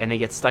and they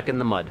get stuck in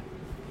the mud.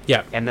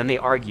 Yeah. And then they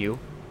argue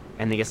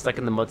and they get stuck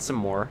in the mud some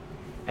more.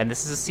 And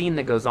this is a scene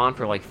that goes on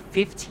for like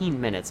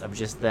 15 minutes of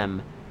just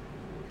them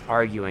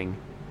arguing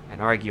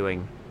and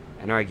arguing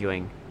and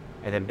arguing.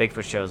 And then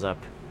Bigfoot shows up.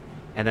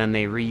 And then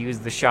they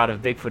reuse the shot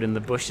of Bigfoot in the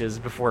bushes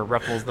before it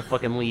ruffles the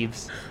fucking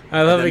leaves.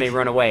 I love it. And then they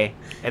run away.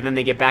 And then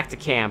they get back to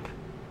camp.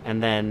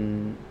 And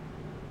then...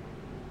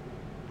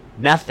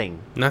 nothing.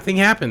 Nothing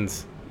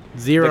happens.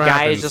 Zero The guy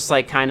happens. is just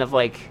like, kind of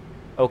like,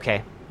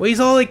 okay. Well, he's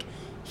all like...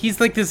 He's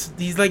like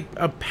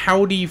a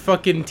pouty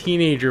fucking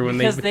teenager when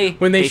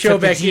they show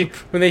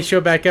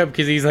back up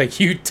because he's like,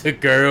 you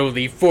took our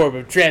only form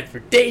of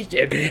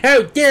transportation.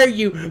 How dare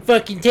you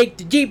fucking take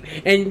the Jeep?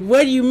 And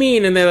what do you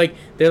mean? And they're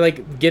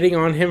like getting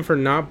on him for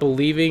not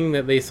believing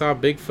that they saw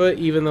Bigfoot,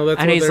 even though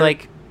that's. And he's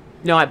like,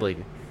 no, I believe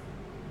you.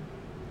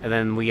 And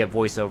then we get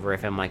voiceover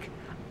of him like,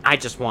 I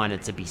just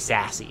wanted to be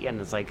sassy,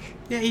 and it's like,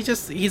 yeah,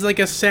 he's like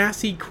a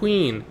sassy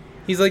queen.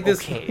 He's like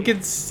this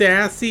fucking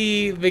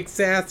sassy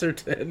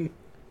McSasserton.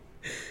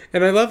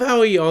 And I love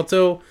how he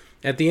also,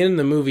 at the end of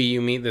the movie, you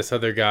meet this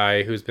other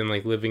guy who's been,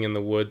 like, living in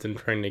the woods and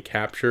trying to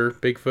capture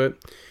Bigfoot.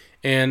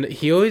 And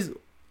he always,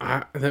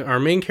 our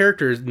main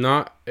character is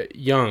not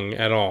young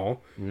at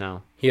all.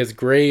 No. He has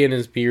gray in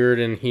his beard,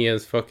 and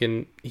he's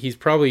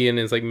probably in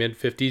his, like,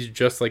 mid-50s,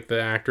 just like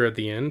the actor at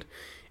the end.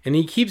 And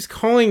he keeps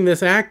calling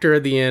this actor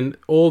at the end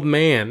old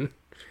man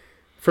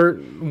for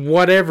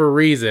whatever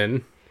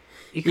reason.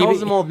 He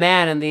calls him old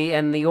man,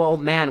 and the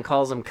old man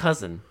calls him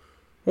cousin.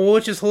 Well,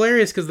 which is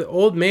hilarious because the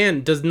old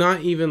man does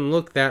not even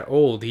look that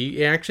old.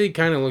 He actually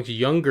kind of looks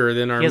younger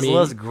than our He has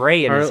less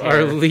gray in his hair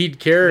our lead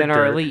character. Than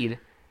our lead.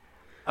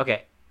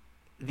 Okay.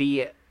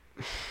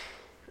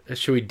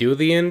 Should we do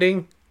the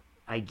ending?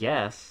 I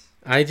guess.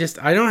 I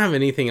don't have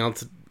anything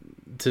else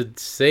to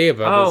say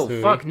about this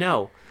movie. Oh, fuck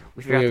no.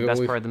 We forgot the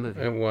best part of the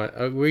movie.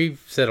 What?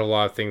 We've said a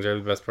lot of things are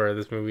the best part of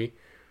this movie.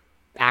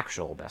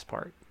 Actual best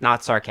part.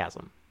 Not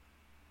sarcasm.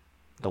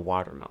 The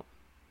watermelon.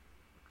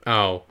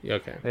 Oh,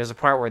 okay. There's a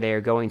part where they are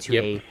going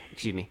to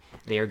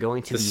they are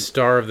going to the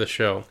star of the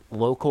show.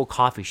 Local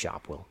coffee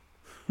shop, Will.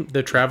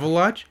 The Travel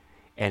Lodge?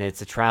 And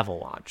it's a travel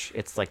lodge.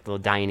 It's like the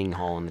dining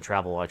hall in the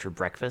travel lodge for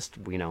breakfast,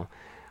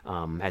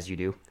 as you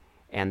do.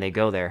 And they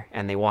go there,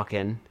 and they walk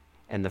in,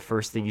 and the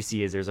first thing you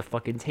see is there's a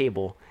fucking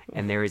table,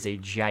 and there is a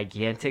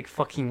gigantic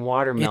fucking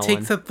watermelon. It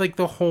takes up, like,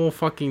 the whole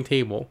fucking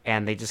table.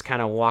 And they just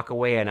kind of walk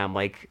away, and I'm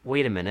like,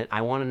 wait a minute,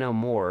 I want to know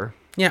more.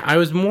 Yeah, I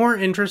was more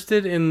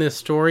interested in the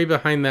story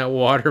behind that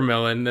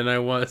watermelon than I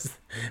was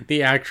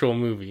the actual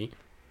movie.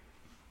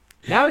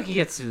 Now we can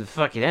get to the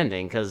fucking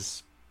ending,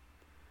 because...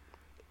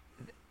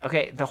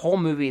 Okay, the whole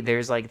movie,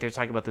 they're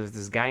talking about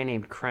this guy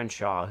named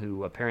Crenshaw,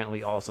 who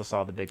apparently also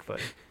saw the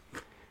Bigfoot.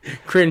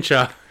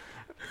 Crenshaw.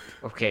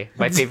 Okay,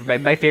 my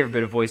favorite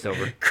bit of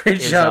voiceover.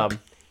 Crenshaw.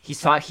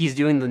 He's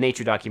doing the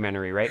nature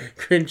documentary, right?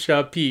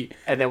 Crenshaw Pete.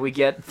 And then we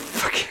get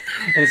fucking...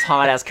 and his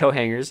hot-ass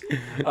co-hangers.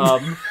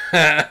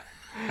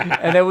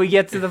 And then we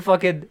get to the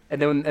fucking...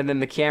 And then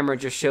the camera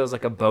just shows,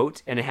 like, a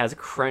boat, and it has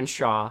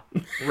Crenshaw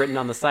written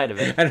on the side of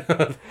it.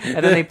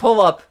 And then they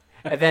pull up,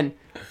 And then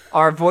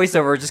our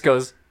voiceover just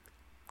goes,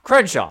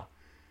 Crenshaw.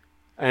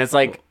 And it's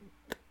like...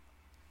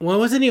 Well, it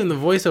wasn't even the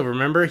voiceover.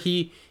 Remember,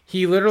 he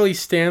literally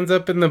stands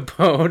up in the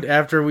boat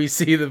after we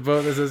see the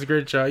boat that says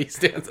Crenshaw. He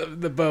stands up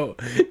in the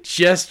boat,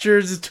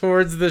 gestures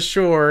towards the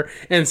shore,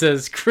 and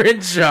says,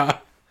 Crenshaw.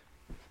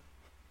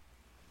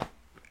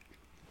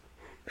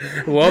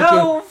 Welcome.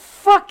 No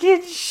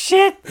fucking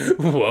shit.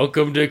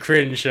 Welcome to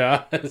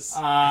Crenshaw.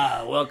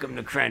 Welcome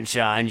to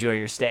Crenshaw. Enjoy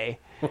your stay.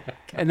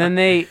 And then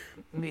they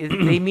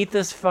meet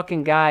this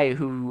fucking guy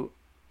who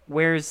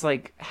wears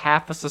like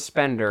half a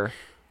suspender.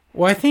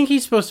 Well, I think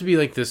he's supposed to be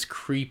like this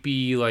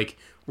creepy, like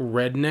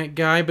redneck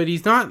guy, but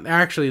he's not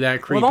actually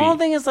that creepy. Well, the whole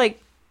thing is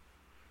like,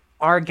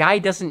 our guy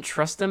doesn't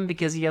trust him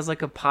because he has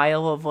like a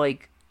pile of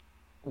like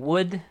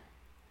wood.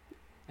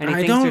 And he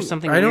thinks there's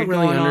something weird I don't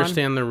really going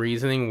understand the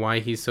reasoning why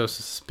he's so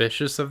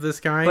suspicious of this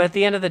guy. But at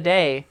the end of the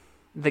day,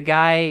 the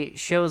guy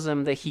shows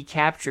him that he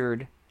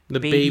captured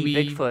the baby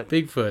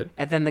Bigfoot.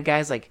 And then the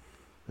guy's like,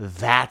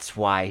 that's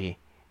why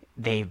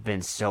they've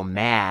been so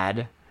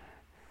mad.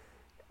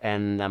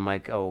 And I'm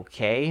like,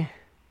 okay.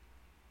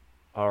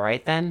 All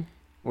right, then.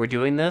 We're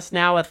doing this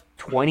now with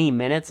 20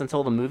 minutes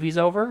until the movie's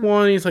over?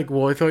 Well, and he's like,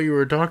 well, I thought you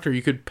were a doctor.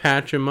 You could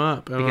patch him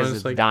up. And because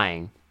it's like,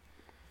 dying.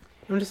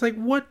 I'm just like,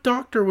 what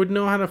doctor would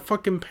know how to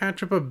fucking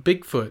patch up a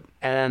Bigfoot?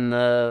 And then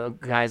the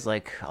guy's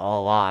like, a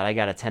lot. I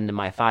gotta tend to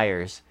my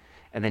fires.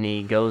 And then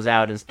he goes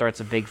out and starts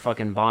a big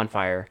fucking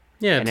bonfire.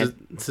 Yeah,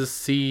 to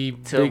see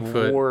Bigfoot. To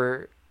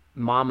lure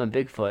Mama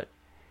Bigfoot.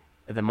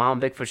 And then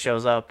Mama Bigfoot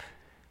shows up.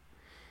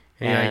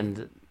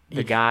 And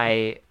the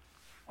guy,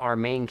 our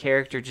main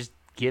character, just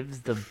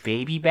gives the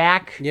baby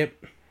back. Yep.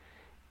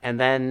 And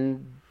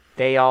then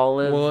they all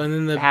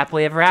live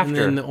happily ever after. And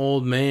then the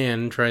old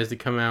man tries to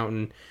come out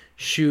and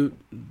shoot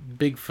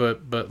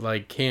Bigfoot, but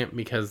like can't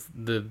because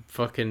the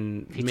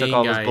fucking main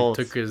guy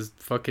took his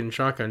fucking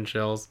shotgun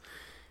shells.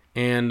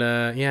 And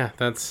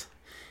that's...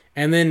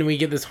 And then we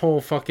get this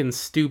whole fucking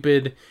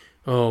stupid,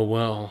 oh,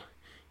 well,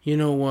 you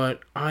know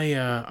what?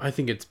 I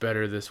think it's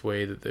better this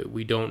way that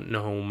we don't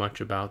know much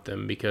about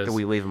them because...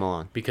 we leave them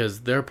alone.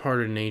 Because they're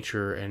part of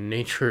nature, and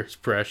nature is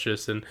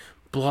precious, and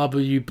blah,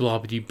 blah, blah,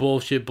 blah,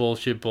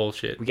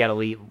 bullshit. We gotta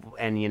leave,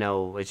 and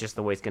it's just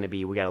the way it's gonna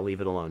be. We gotta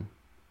leave it alone.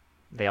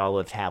 They all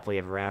lived happily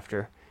ever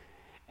after,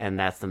 and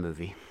that's the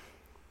movie.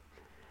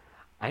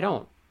 I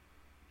don't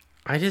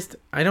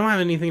have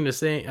anything to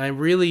say.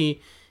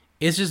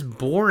 It's just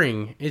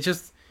boring.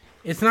 It's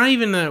not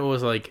even that it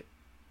was like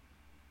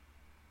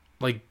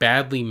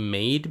badly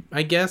made,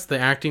 I guess. The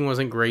acting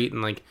wasn't great,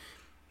 and like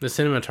the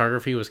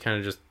cinematography was kind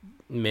of just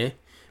meh.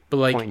 But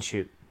like point and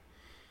shoot.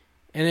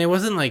 And it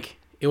wasn't like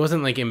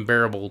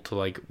unbearable to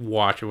like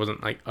watch. It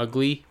wasn't like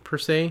ugly per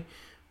se,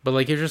 but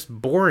like it's just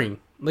boring.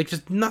 Like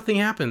just nothing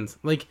happens.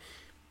 Like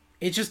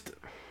it's just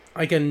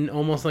like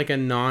almost like a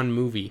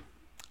non-movie.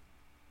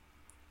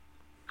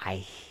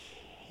 I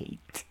hate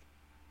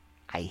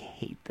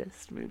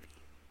this movie.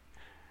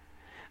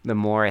 The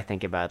more I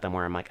think about it, the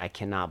more I'm like, I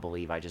cannot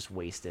believe I just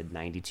wasted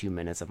 92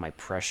 minutes of my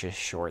precious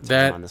short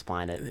time on this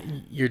planet.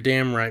 You're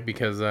damn right,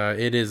 because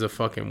it is a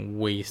fucking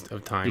waste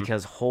of time.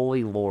 Because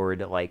holy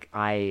Lord, like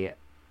I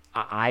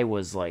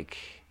was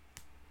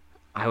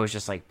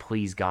just like,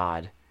 please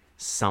God,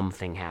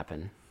 something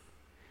happen.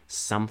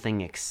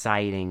 Something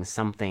exciting,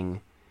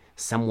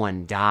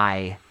 someone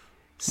die,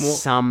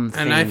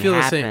 something and I feel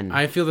happen.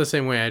 I feel the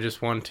same way. I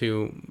just want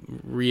to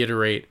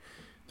reiterate,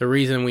 the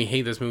reason we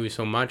hate this movie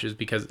so much is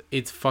because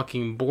it's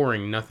fucking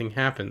boring. Nothing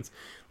happens.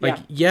 Like,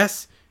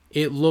 yes,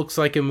 it looks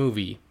like a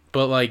movie,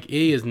 but like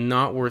it is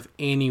not worth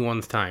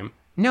anyone's time.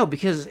 No,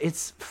 because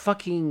it's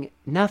fucking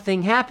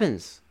nothing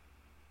happens.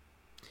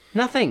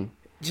 Nothing.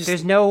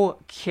 There's no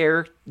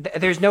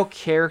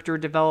character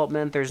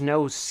development. There's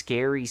no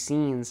scary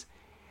scenes.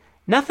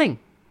 Nothing.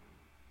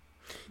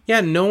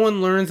 Yeah, no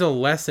one learns a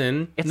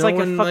lesson. It's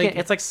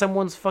it's like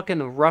someone's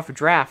fucking rough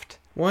draft.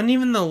 Well, and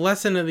even the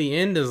lesson at the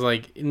end is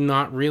like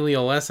not really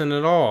a lesson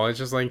at all. It's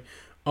just like,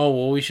 oh,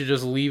 well, we should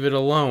just leave it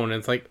alone.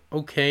 It's like,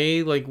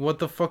 okay, like what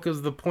the fuck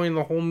is the point of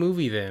the whole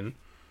movie then?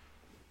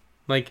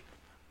 Like,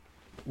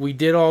 we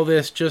did all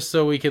this just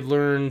so we could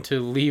learn to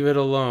leave it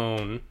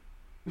alone.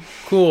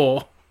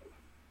 Cool.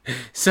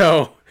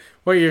 So,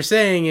 what you're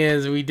saying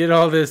is we did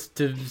all this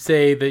to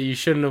say that you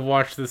shouldn't have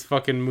watched this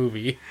fucking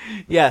movie.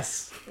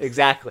 Yes,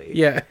 exactly.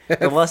 Yeah.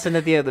 The lesson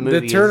at the end of the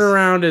movie The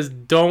turnaround is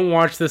don't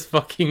watch this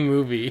fucking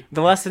movie.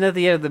 The lesson at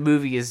the end of the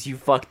movie is you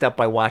fucked up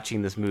by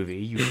watching this movie.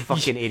 You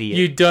fucking idiot.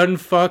 You done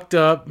fucked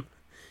up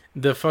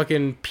the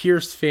fucking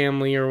Pierce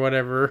family or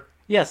whatever.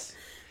 Yes.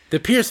 The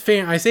Pierce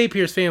I say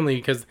Pierce family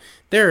because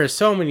there are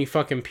so many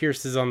fucking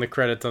Pierces on the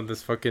credits on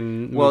this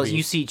fucking movie. Well,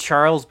 you see,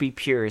 Charles B.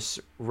 Pierce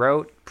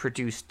wrote,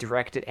 produced,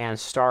 directed, and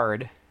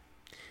starred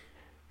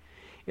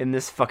in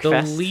this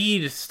fuckfest. The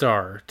lead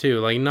star too,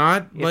 like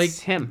not it's like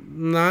him,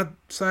 not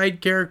side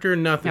character,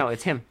 nothing. No,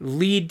 it's him.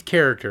 Lead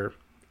character.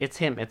 It's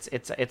him.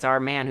 It's our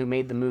man who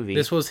made the movie.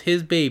 This was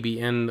his baby,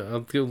 and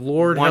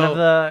Lord one help. Of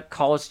the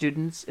college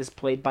students is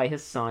played by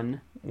his son.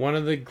 one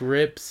of the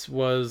grips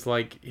was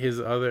like his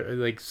other,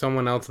 like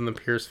someone else in the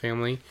Pierce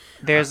family.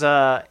 There's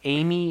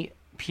Amy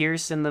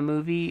Pierce in the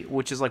movie,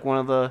 which is like one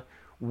of the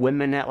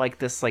women at like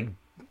this like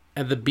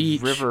at the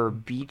beach,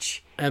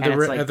 beach at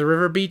the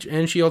river beach,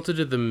 and she also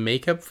did the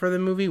makeup for the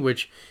movie,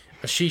 which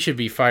she should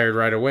be fired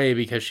right away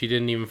because she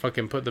didn't even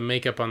fucking put the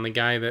makeup on the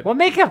guy that. What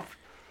makeup?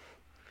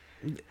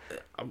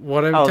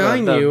 What I'm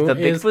telling you the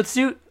Bigfoot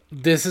suit.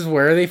 This is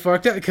where they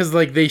fucked up because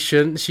like they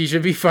shouldn't. She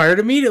should be fired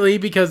immediately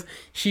because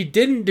she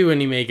didn't do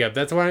any makeup.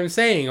 That's what I'm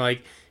saying.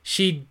 Like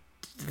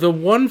the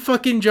one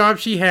fucking job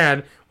she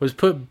had was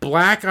put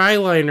black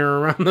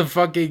eyeliner around the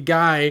fucking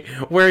guy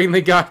wearing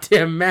the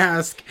goddamn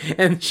mask,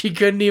 and she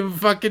couldn't even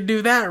fucking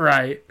do that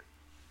right.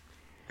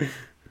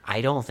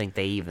 I don't think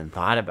they even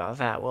thought about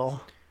that,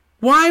 Will.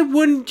 Why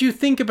wouldn't you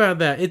think about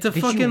that? It's a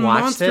fucking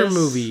monster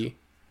movie.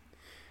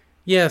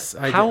 Yes,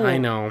 I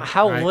know.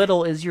 How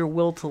little is your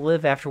will to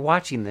live after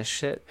watching this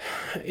shit?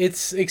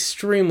 It's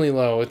extremely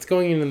low. It's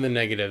going into the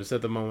negatives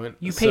at the moment.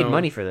 You paid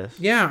money for this.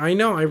 Yeah, I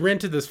know. I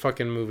rented this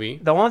fucking movie.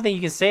 The one thing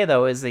you can say,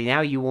 though, is that now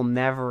you will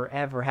never,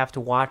 ever have to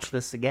watch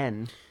this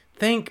again.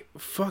 Thank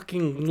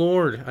fucking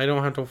Lord I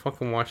don't have to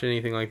fucking watch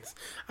anything like this.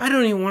 I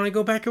don't even want to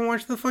go back and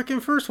watch the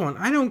fucking first one.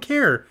 I don't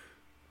care.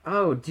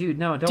 Oh, dude,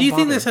 no, don't. Do you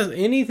think this has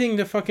anything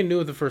to fucking do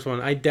with the first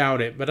one? I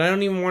doubt it, but I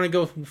don't even want to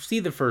go see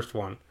the first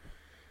one.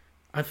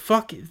 I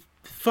fuck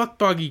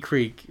Boggy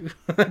Creek.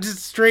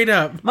 Just straight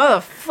up.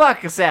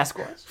 Motherfucker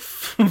Sasquatch.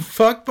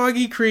 Fuck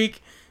Boggy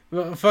Creek.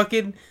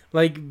 Fucking,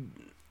 like,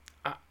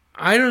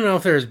 I don't know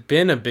if there's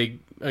been a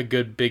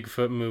good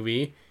Bigfoot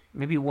movie.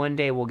 Maybe one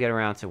day we'll get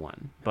around to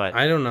one, but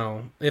I don't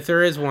know. If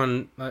there is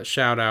one,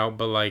 shout out,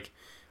 but like,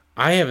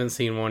 I haven't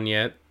seen one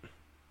yet.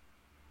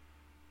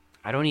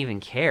 I don't even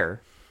care.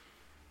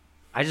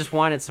 I just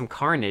wanted some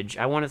carnage.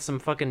 I wanted some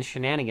fucking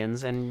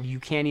shenanigans, and you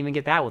can't even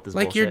get that with this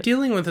bullshit. You're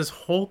dealing with this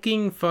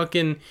hulking,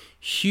 fucking,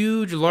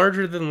 huge,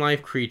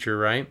 larger-than-life creature,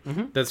 right?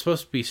 Mm-hmm. That's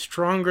supposed to be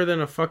stronger than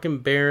a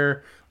fucking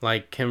bear,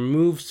 like, can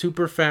move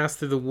super fast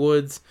through the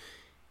woods.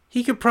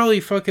 He could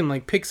probably fucking,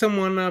 like, pick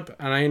someone up,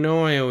 and I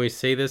know I always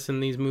say this in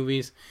these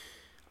movies.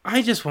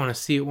 I just want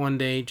to see it one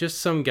day.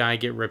 Just some guy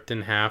get ripped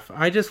in half.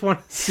 I just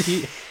want to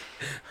see...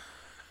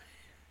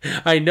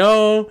 I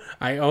know.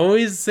 I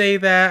always say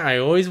that. I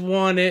always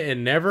want it. It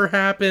never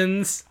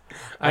happens.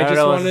 I don't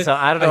know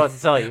what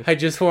to tell you. I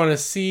just want to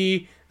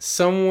see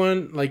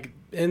someone like,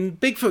 and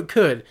Bigfoot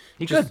could.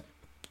 He could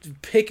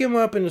pick him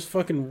up and just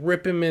fucking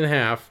rip him in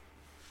half.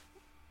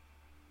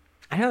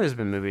 I know there's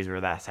been movies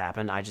where that's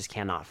happened. I just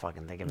cannot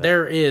fucking think of it.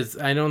 There is.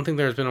 I don't think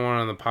there's been one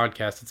on the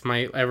podcast. It's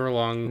my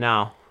ever-long...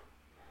 No.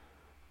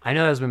 I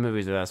know there's been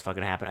movies where that's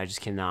fucking happened. I just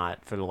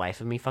cannot, for the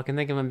life of me, fucking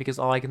think of them because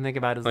all I can think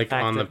about is like the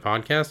fact on the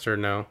podcast or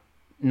no?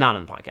 Not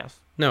on the podcast.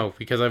 No,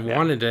 because I've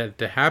wanted it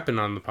to happen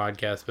on the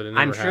podcast, but it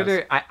never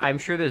has. I'm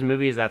sure there's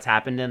movies that's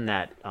happened in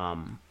that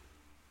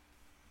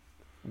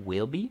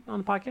will be on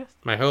the podcast.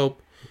 I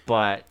hope,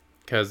 but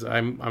because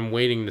I'm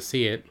waiting to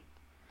see it.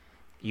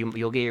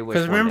 You'll get your wish.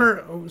 Because remember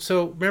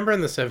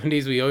in the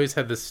 70s we always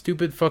had this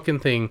stupid fucking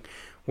thing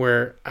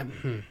where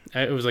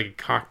it was like a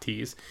cock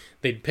tease.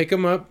 They'd pick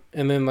them up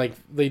and then like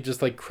they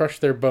just like crush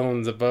their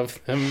bones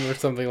above them or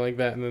something like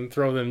that and then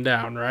throw them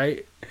down,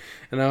 right?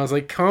 And I was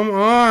like, come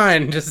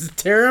on, just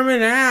tear them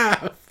in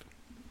half.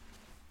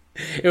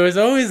 It's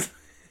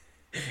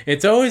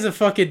always a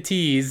fucking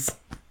tease.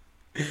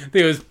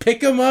 They always pick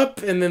them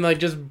up and then like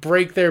just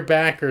break their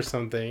back or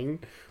something,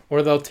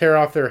 or they'll tear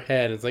off their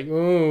head. It's like,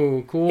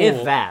 ooh, cool.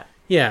 If that.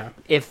 Yeah.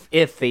 If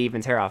they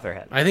even tear off their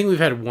head. I think we've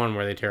had one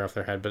where they tear off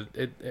their head, but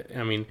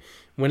I mean,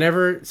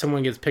 whenever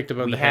someone gets picked up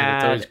on the head,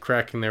 it's always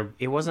cracking their...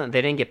 It wasn't...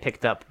 They didn't get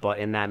picked up, but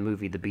in that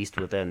movie, The Beast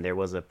Within, there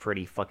was a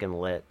pretty fucking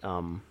lit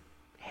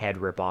head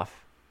ripoff.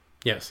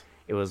 Yes.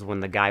 It was when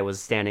the guy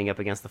was standing up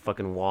against the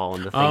fucking wall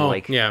and the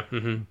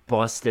thing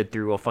busted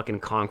through a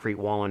fucking concrete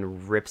wall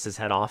and rips his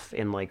head off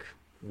in like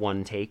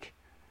one take.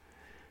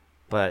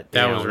 But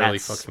that was really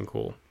fucking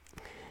cool.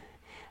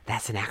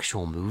 That's an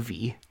actual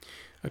movie.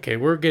 Okay,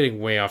 we're getting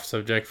way off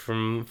subject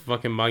from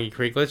fucking Boggy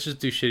Creek. Let's just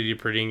do Shitty to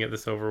Pretty and get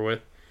this over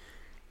with.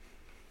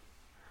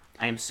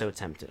 I am so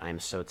tempted. I am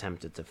so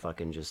tempted to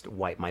fucking just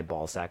wipe my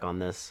ball sack on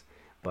this.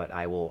 But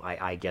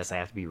I guess I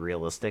have to be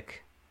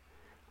realistic.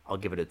 I'll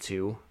give it a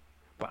 2.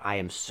 But I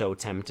am so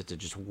tempted to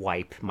just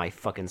wipe my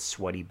fucking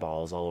sweaty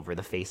balls all over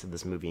the face of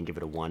this movie and give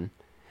it a 1.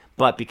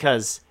 But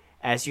because,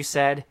 as you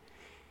said,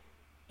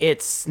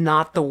 it's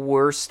not the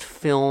worst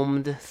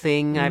filmed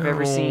thing I've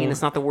ever seen.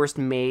 It's not the worst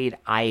made.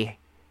 I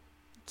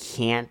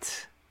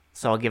can't,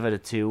 so I'll give it a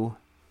 2.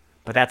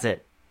 But that's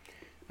it.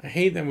 I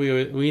hate that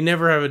we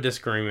never have a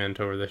disagreement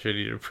over the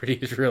Shitty to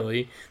Pretties,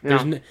 really.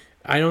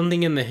 I don't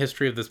think in the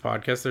history of this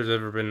podcast there's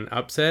ever been an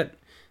upset.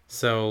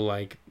 So,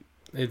 like,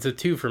 it's a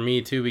 2 for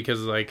me, too,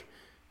 because, like,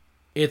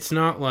 it's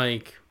not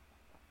like,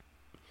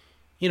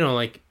 you know,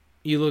 like,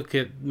 you look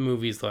at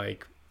movies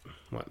like,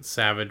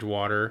 Savage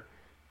Water,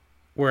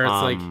 where it's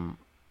like...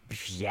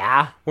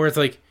 Yeah? Where it's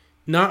like,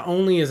 not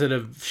only is it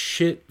a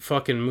shit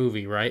fucking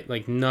movie, right?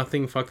 Like,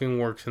 nothing fucking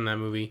works in that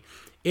movie.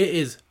 It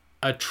is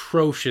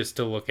atrocious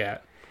to look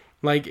at.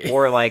 Like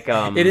or like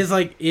it is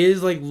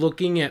like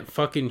looking at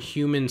fucking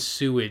human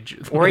sewage,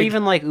 or like,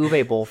 even like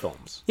Uwe Boll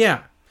films.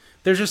 Yeah,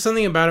 there's just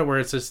something about it where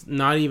it's just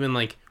not even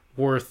like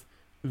worth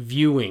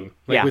viewing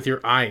with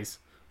your eyes.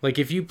 Like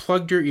if you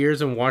plugged your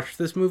ears and watched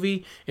this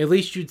movie, at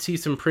least you'd see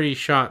some pretty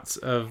shots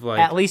of like.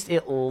 At least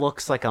it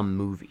looks like a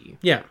movie.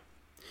 Yeah.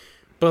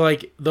 But,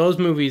 like, those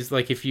movies,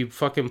 like, if you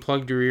fucking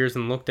plugged your ears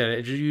and looked at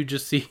it, you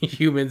just see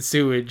human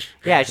sewage.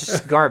 Yeah, it's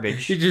just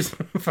garbage. You just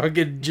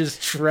fucking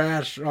just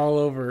trash all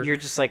over. You're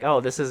just like, oh,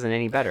 this isn't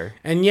any better.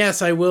 And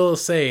yes, I will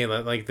say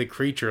that, like, the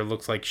creature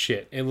looks like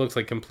shit. It looks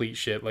like complete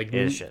shit. Like, it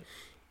is shit.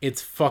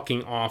 It's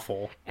fucking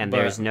awful. And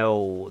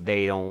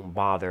they don't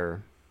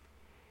bother.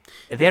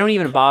 They don't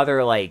even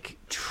bother, like,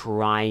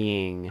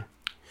 trying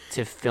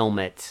to film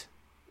it,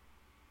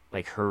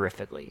 like,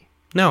 horrifically.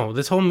 No,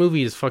 this whole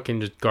movie is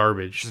fucking just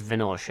garbage. Just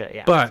vanilla shit,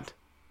 yeah. But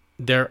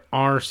there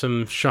are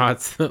some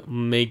shots that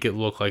make it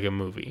look like a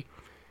movie.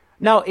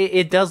 No,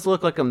 it does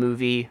look like a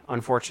movie,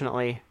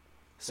 unfortunately.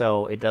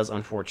 So it does,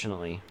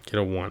 unfortunately. Get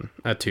a 1.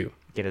 A 2.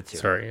 Get a 2.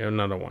 Sorry,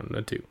 not a 1.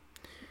 A 2.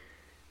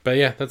 But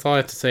yeah, that's all I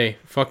have to say.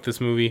 Fuck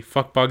this movie.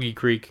 Fuck Boggy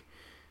Creek.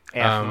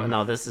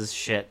 No, this is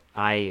shit.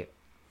 I'm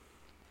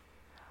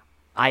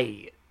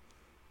in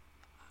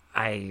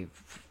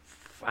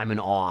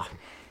awe.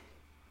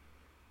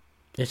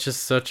 It's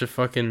just such a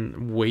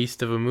fucking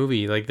waste of a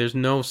movie. Like, there's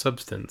no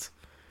substance.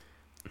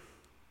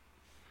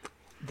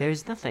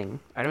 There's nothing.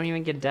 I don't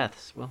even get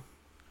deaths. Well,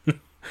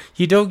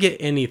 you don't get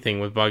anything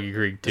with Boggy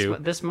Creek 2.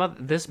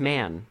 This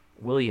man,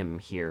 William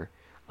here,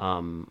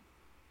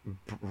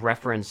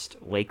 referenced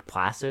Lake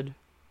Placid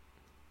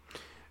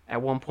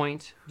at one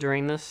point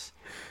during this,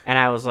 and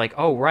I was like,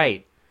 oh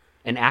right,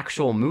 an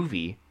actual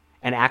movie,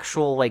 an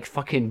actual like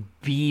fucking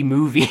B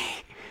movie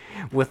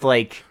with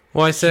like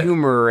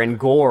humor and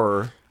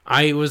gore.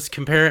 I was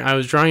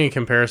drawing a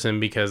comparison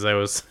because I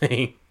was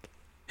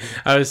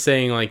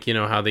saying like, you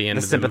know, how they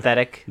ended the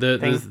sympathetic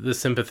the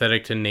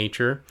sympathetic to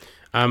nature,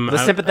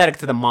 sympathetic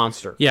to the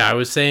monster. Yeah, I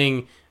was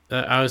saying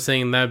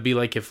that'd be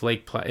like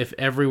if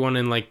everyone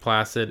in Lake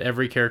Placid,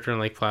 every character in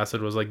Lake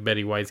Placid was like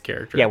Betty White's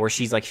character. Yeah, where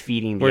she's like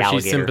feeding the alligator.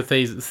 Where she's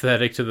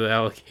sympathetic to the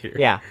alligator.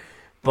 Yeah,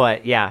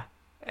 but yeah,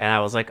 and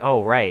I was like,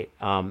 oh right,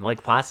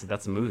 Lake Placid,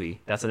 that's a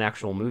movie. That's an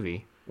actual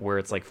movie. Where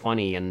it's like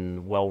funny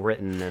and well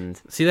written and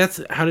see,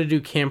 that's how to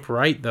do camp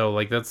right though.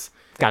 Like it's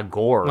got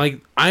gore. Like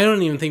I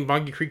don't even think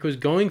Boggy Creek was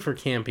going for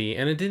campy,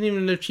 and it didn't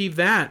even achieve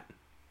that.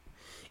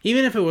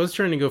 Even if it was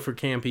trying to go for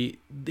campy,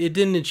 it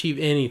didn't achieve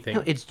anything.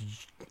 No, it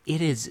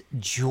is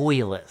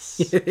joyless.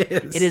 It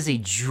is. It is a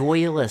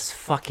joyless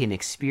fucking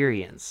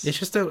experience. It's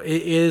just it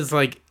is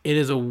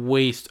a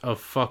waste of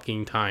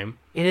fucking time.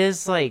 It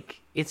is like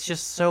it's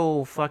just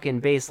so fucking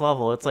base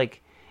level. It's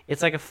like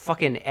a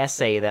fucking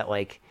essay that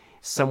like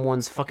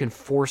someone's fucking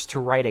forced to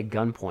write at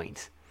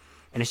gunpoint,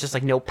 and it's just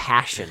like no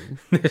passion.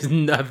 There's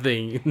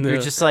nothing. No.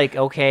 You're just like,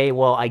 okay,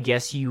 well, I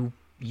guess you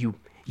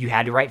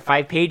had to write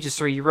 5 pages,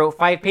 so you wrote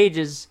 5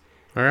 pages.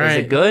 All right. Is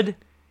it good?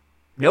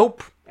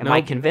 Nope. Am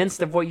I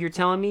convinced of what you're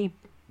telling me?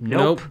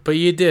 Nope. But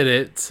you did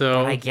it,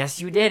 so I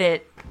guess you did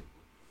it.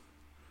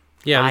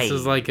 Yeah, this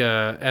is like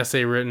a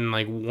essay written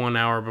like 1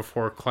 hour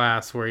before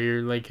class, where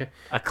you're like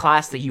a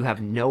class that you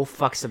have no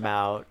fucks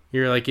about.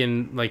 You're like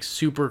in like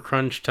super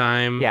crunch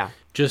time. Yeah.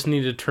 Just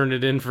need to turn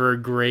it in for a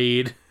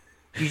grade.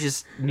 You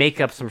just make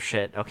up some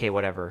shit. Okay,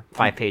 whatever.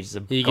 5 pages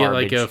of you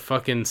garbage. Get like a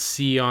fucking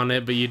C on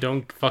it, but you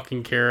don't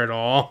fucking care at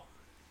all.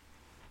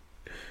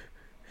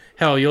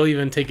 Hell, you'll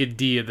even take a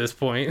D at this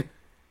point.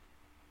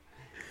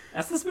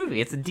 That's this movie.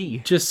 It's a D.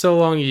 Just so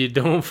long as you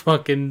don't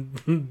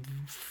fucking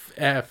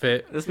F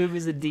it. This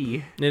movie's a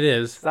D. It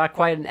is. It's not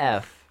quite an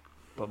F,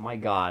 but my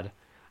God,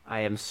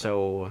 I am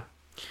so...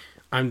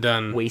 I'm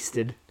done.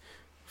 Wasted.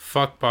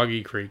 Fuck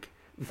Boggy Creek.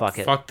 Fuck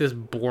it. Fuck this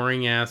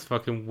boring ass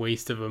fucking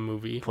waste of a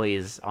movie.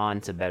 Please,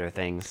 on to better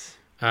things.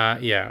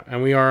 Yeah,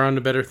 and we are on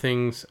to better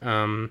things.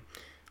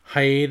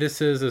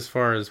 Hiatuses, as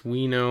far as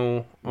we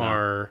know,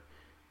 are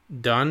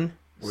done.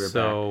 We're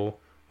back.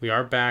 We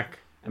are back.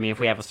 I mean, if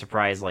we have a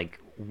surprise like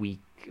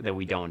week that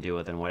we don't do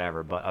it, then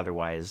whatever. But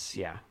otherwise,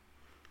 yeah.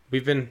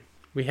 We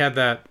had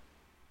that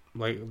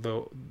like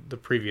the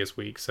previous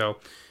week. So,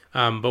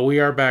 but we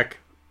are back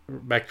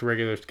to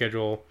regular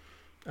schedule.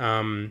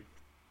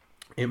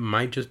 It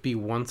might just be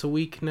once a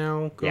week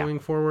now going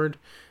forward.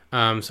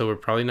 So we're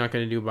probably not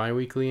going to do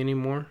bi-weekly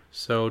anymore.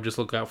 So just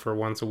look out for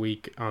once a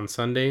week on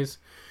Sundays.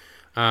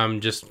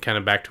 Just kind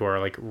of back to our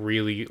like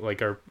really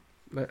like our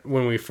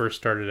when we first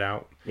started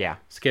out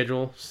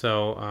schedule.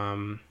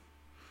 So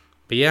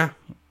but yeah,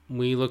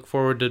 we look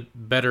forward to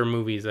better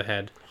movies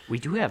ahead. We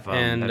do have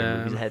better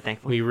movies ahead,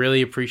 thankfully. We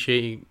really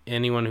appreciate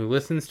anyone who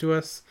listens to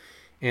us.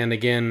 And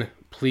again,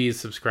 please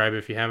subscribe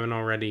if you haven't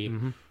already.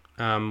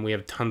 Mm-hmm. We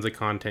have tons of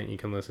content you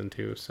can listen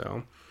to.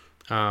 So,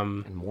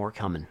 and more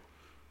coming.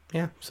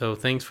 Yeah. So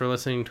thanks for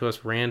listening to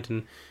us rant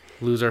and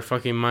lose our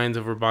fucking minds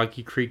over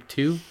Boggy Creek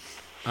 2.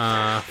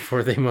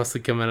 For They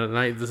Mostly Come Out at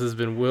Night. This has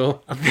been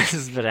Will. This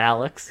has been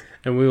Alex.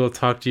 And we will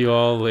talk to you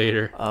all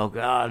later. Oh,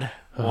 God.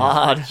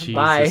 Lord. Jesus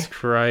Bye.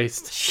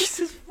 Christ.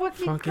 Jesus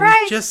fucking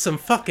Christ. Just some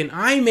fucking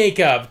eye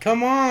makeup.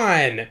 Come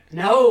on.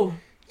 No.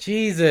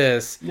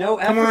 Jesus. No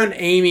effort. Come on,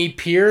 Amy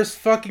Pierce.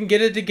 Fucking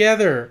get it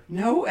together.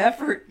 No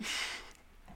effort.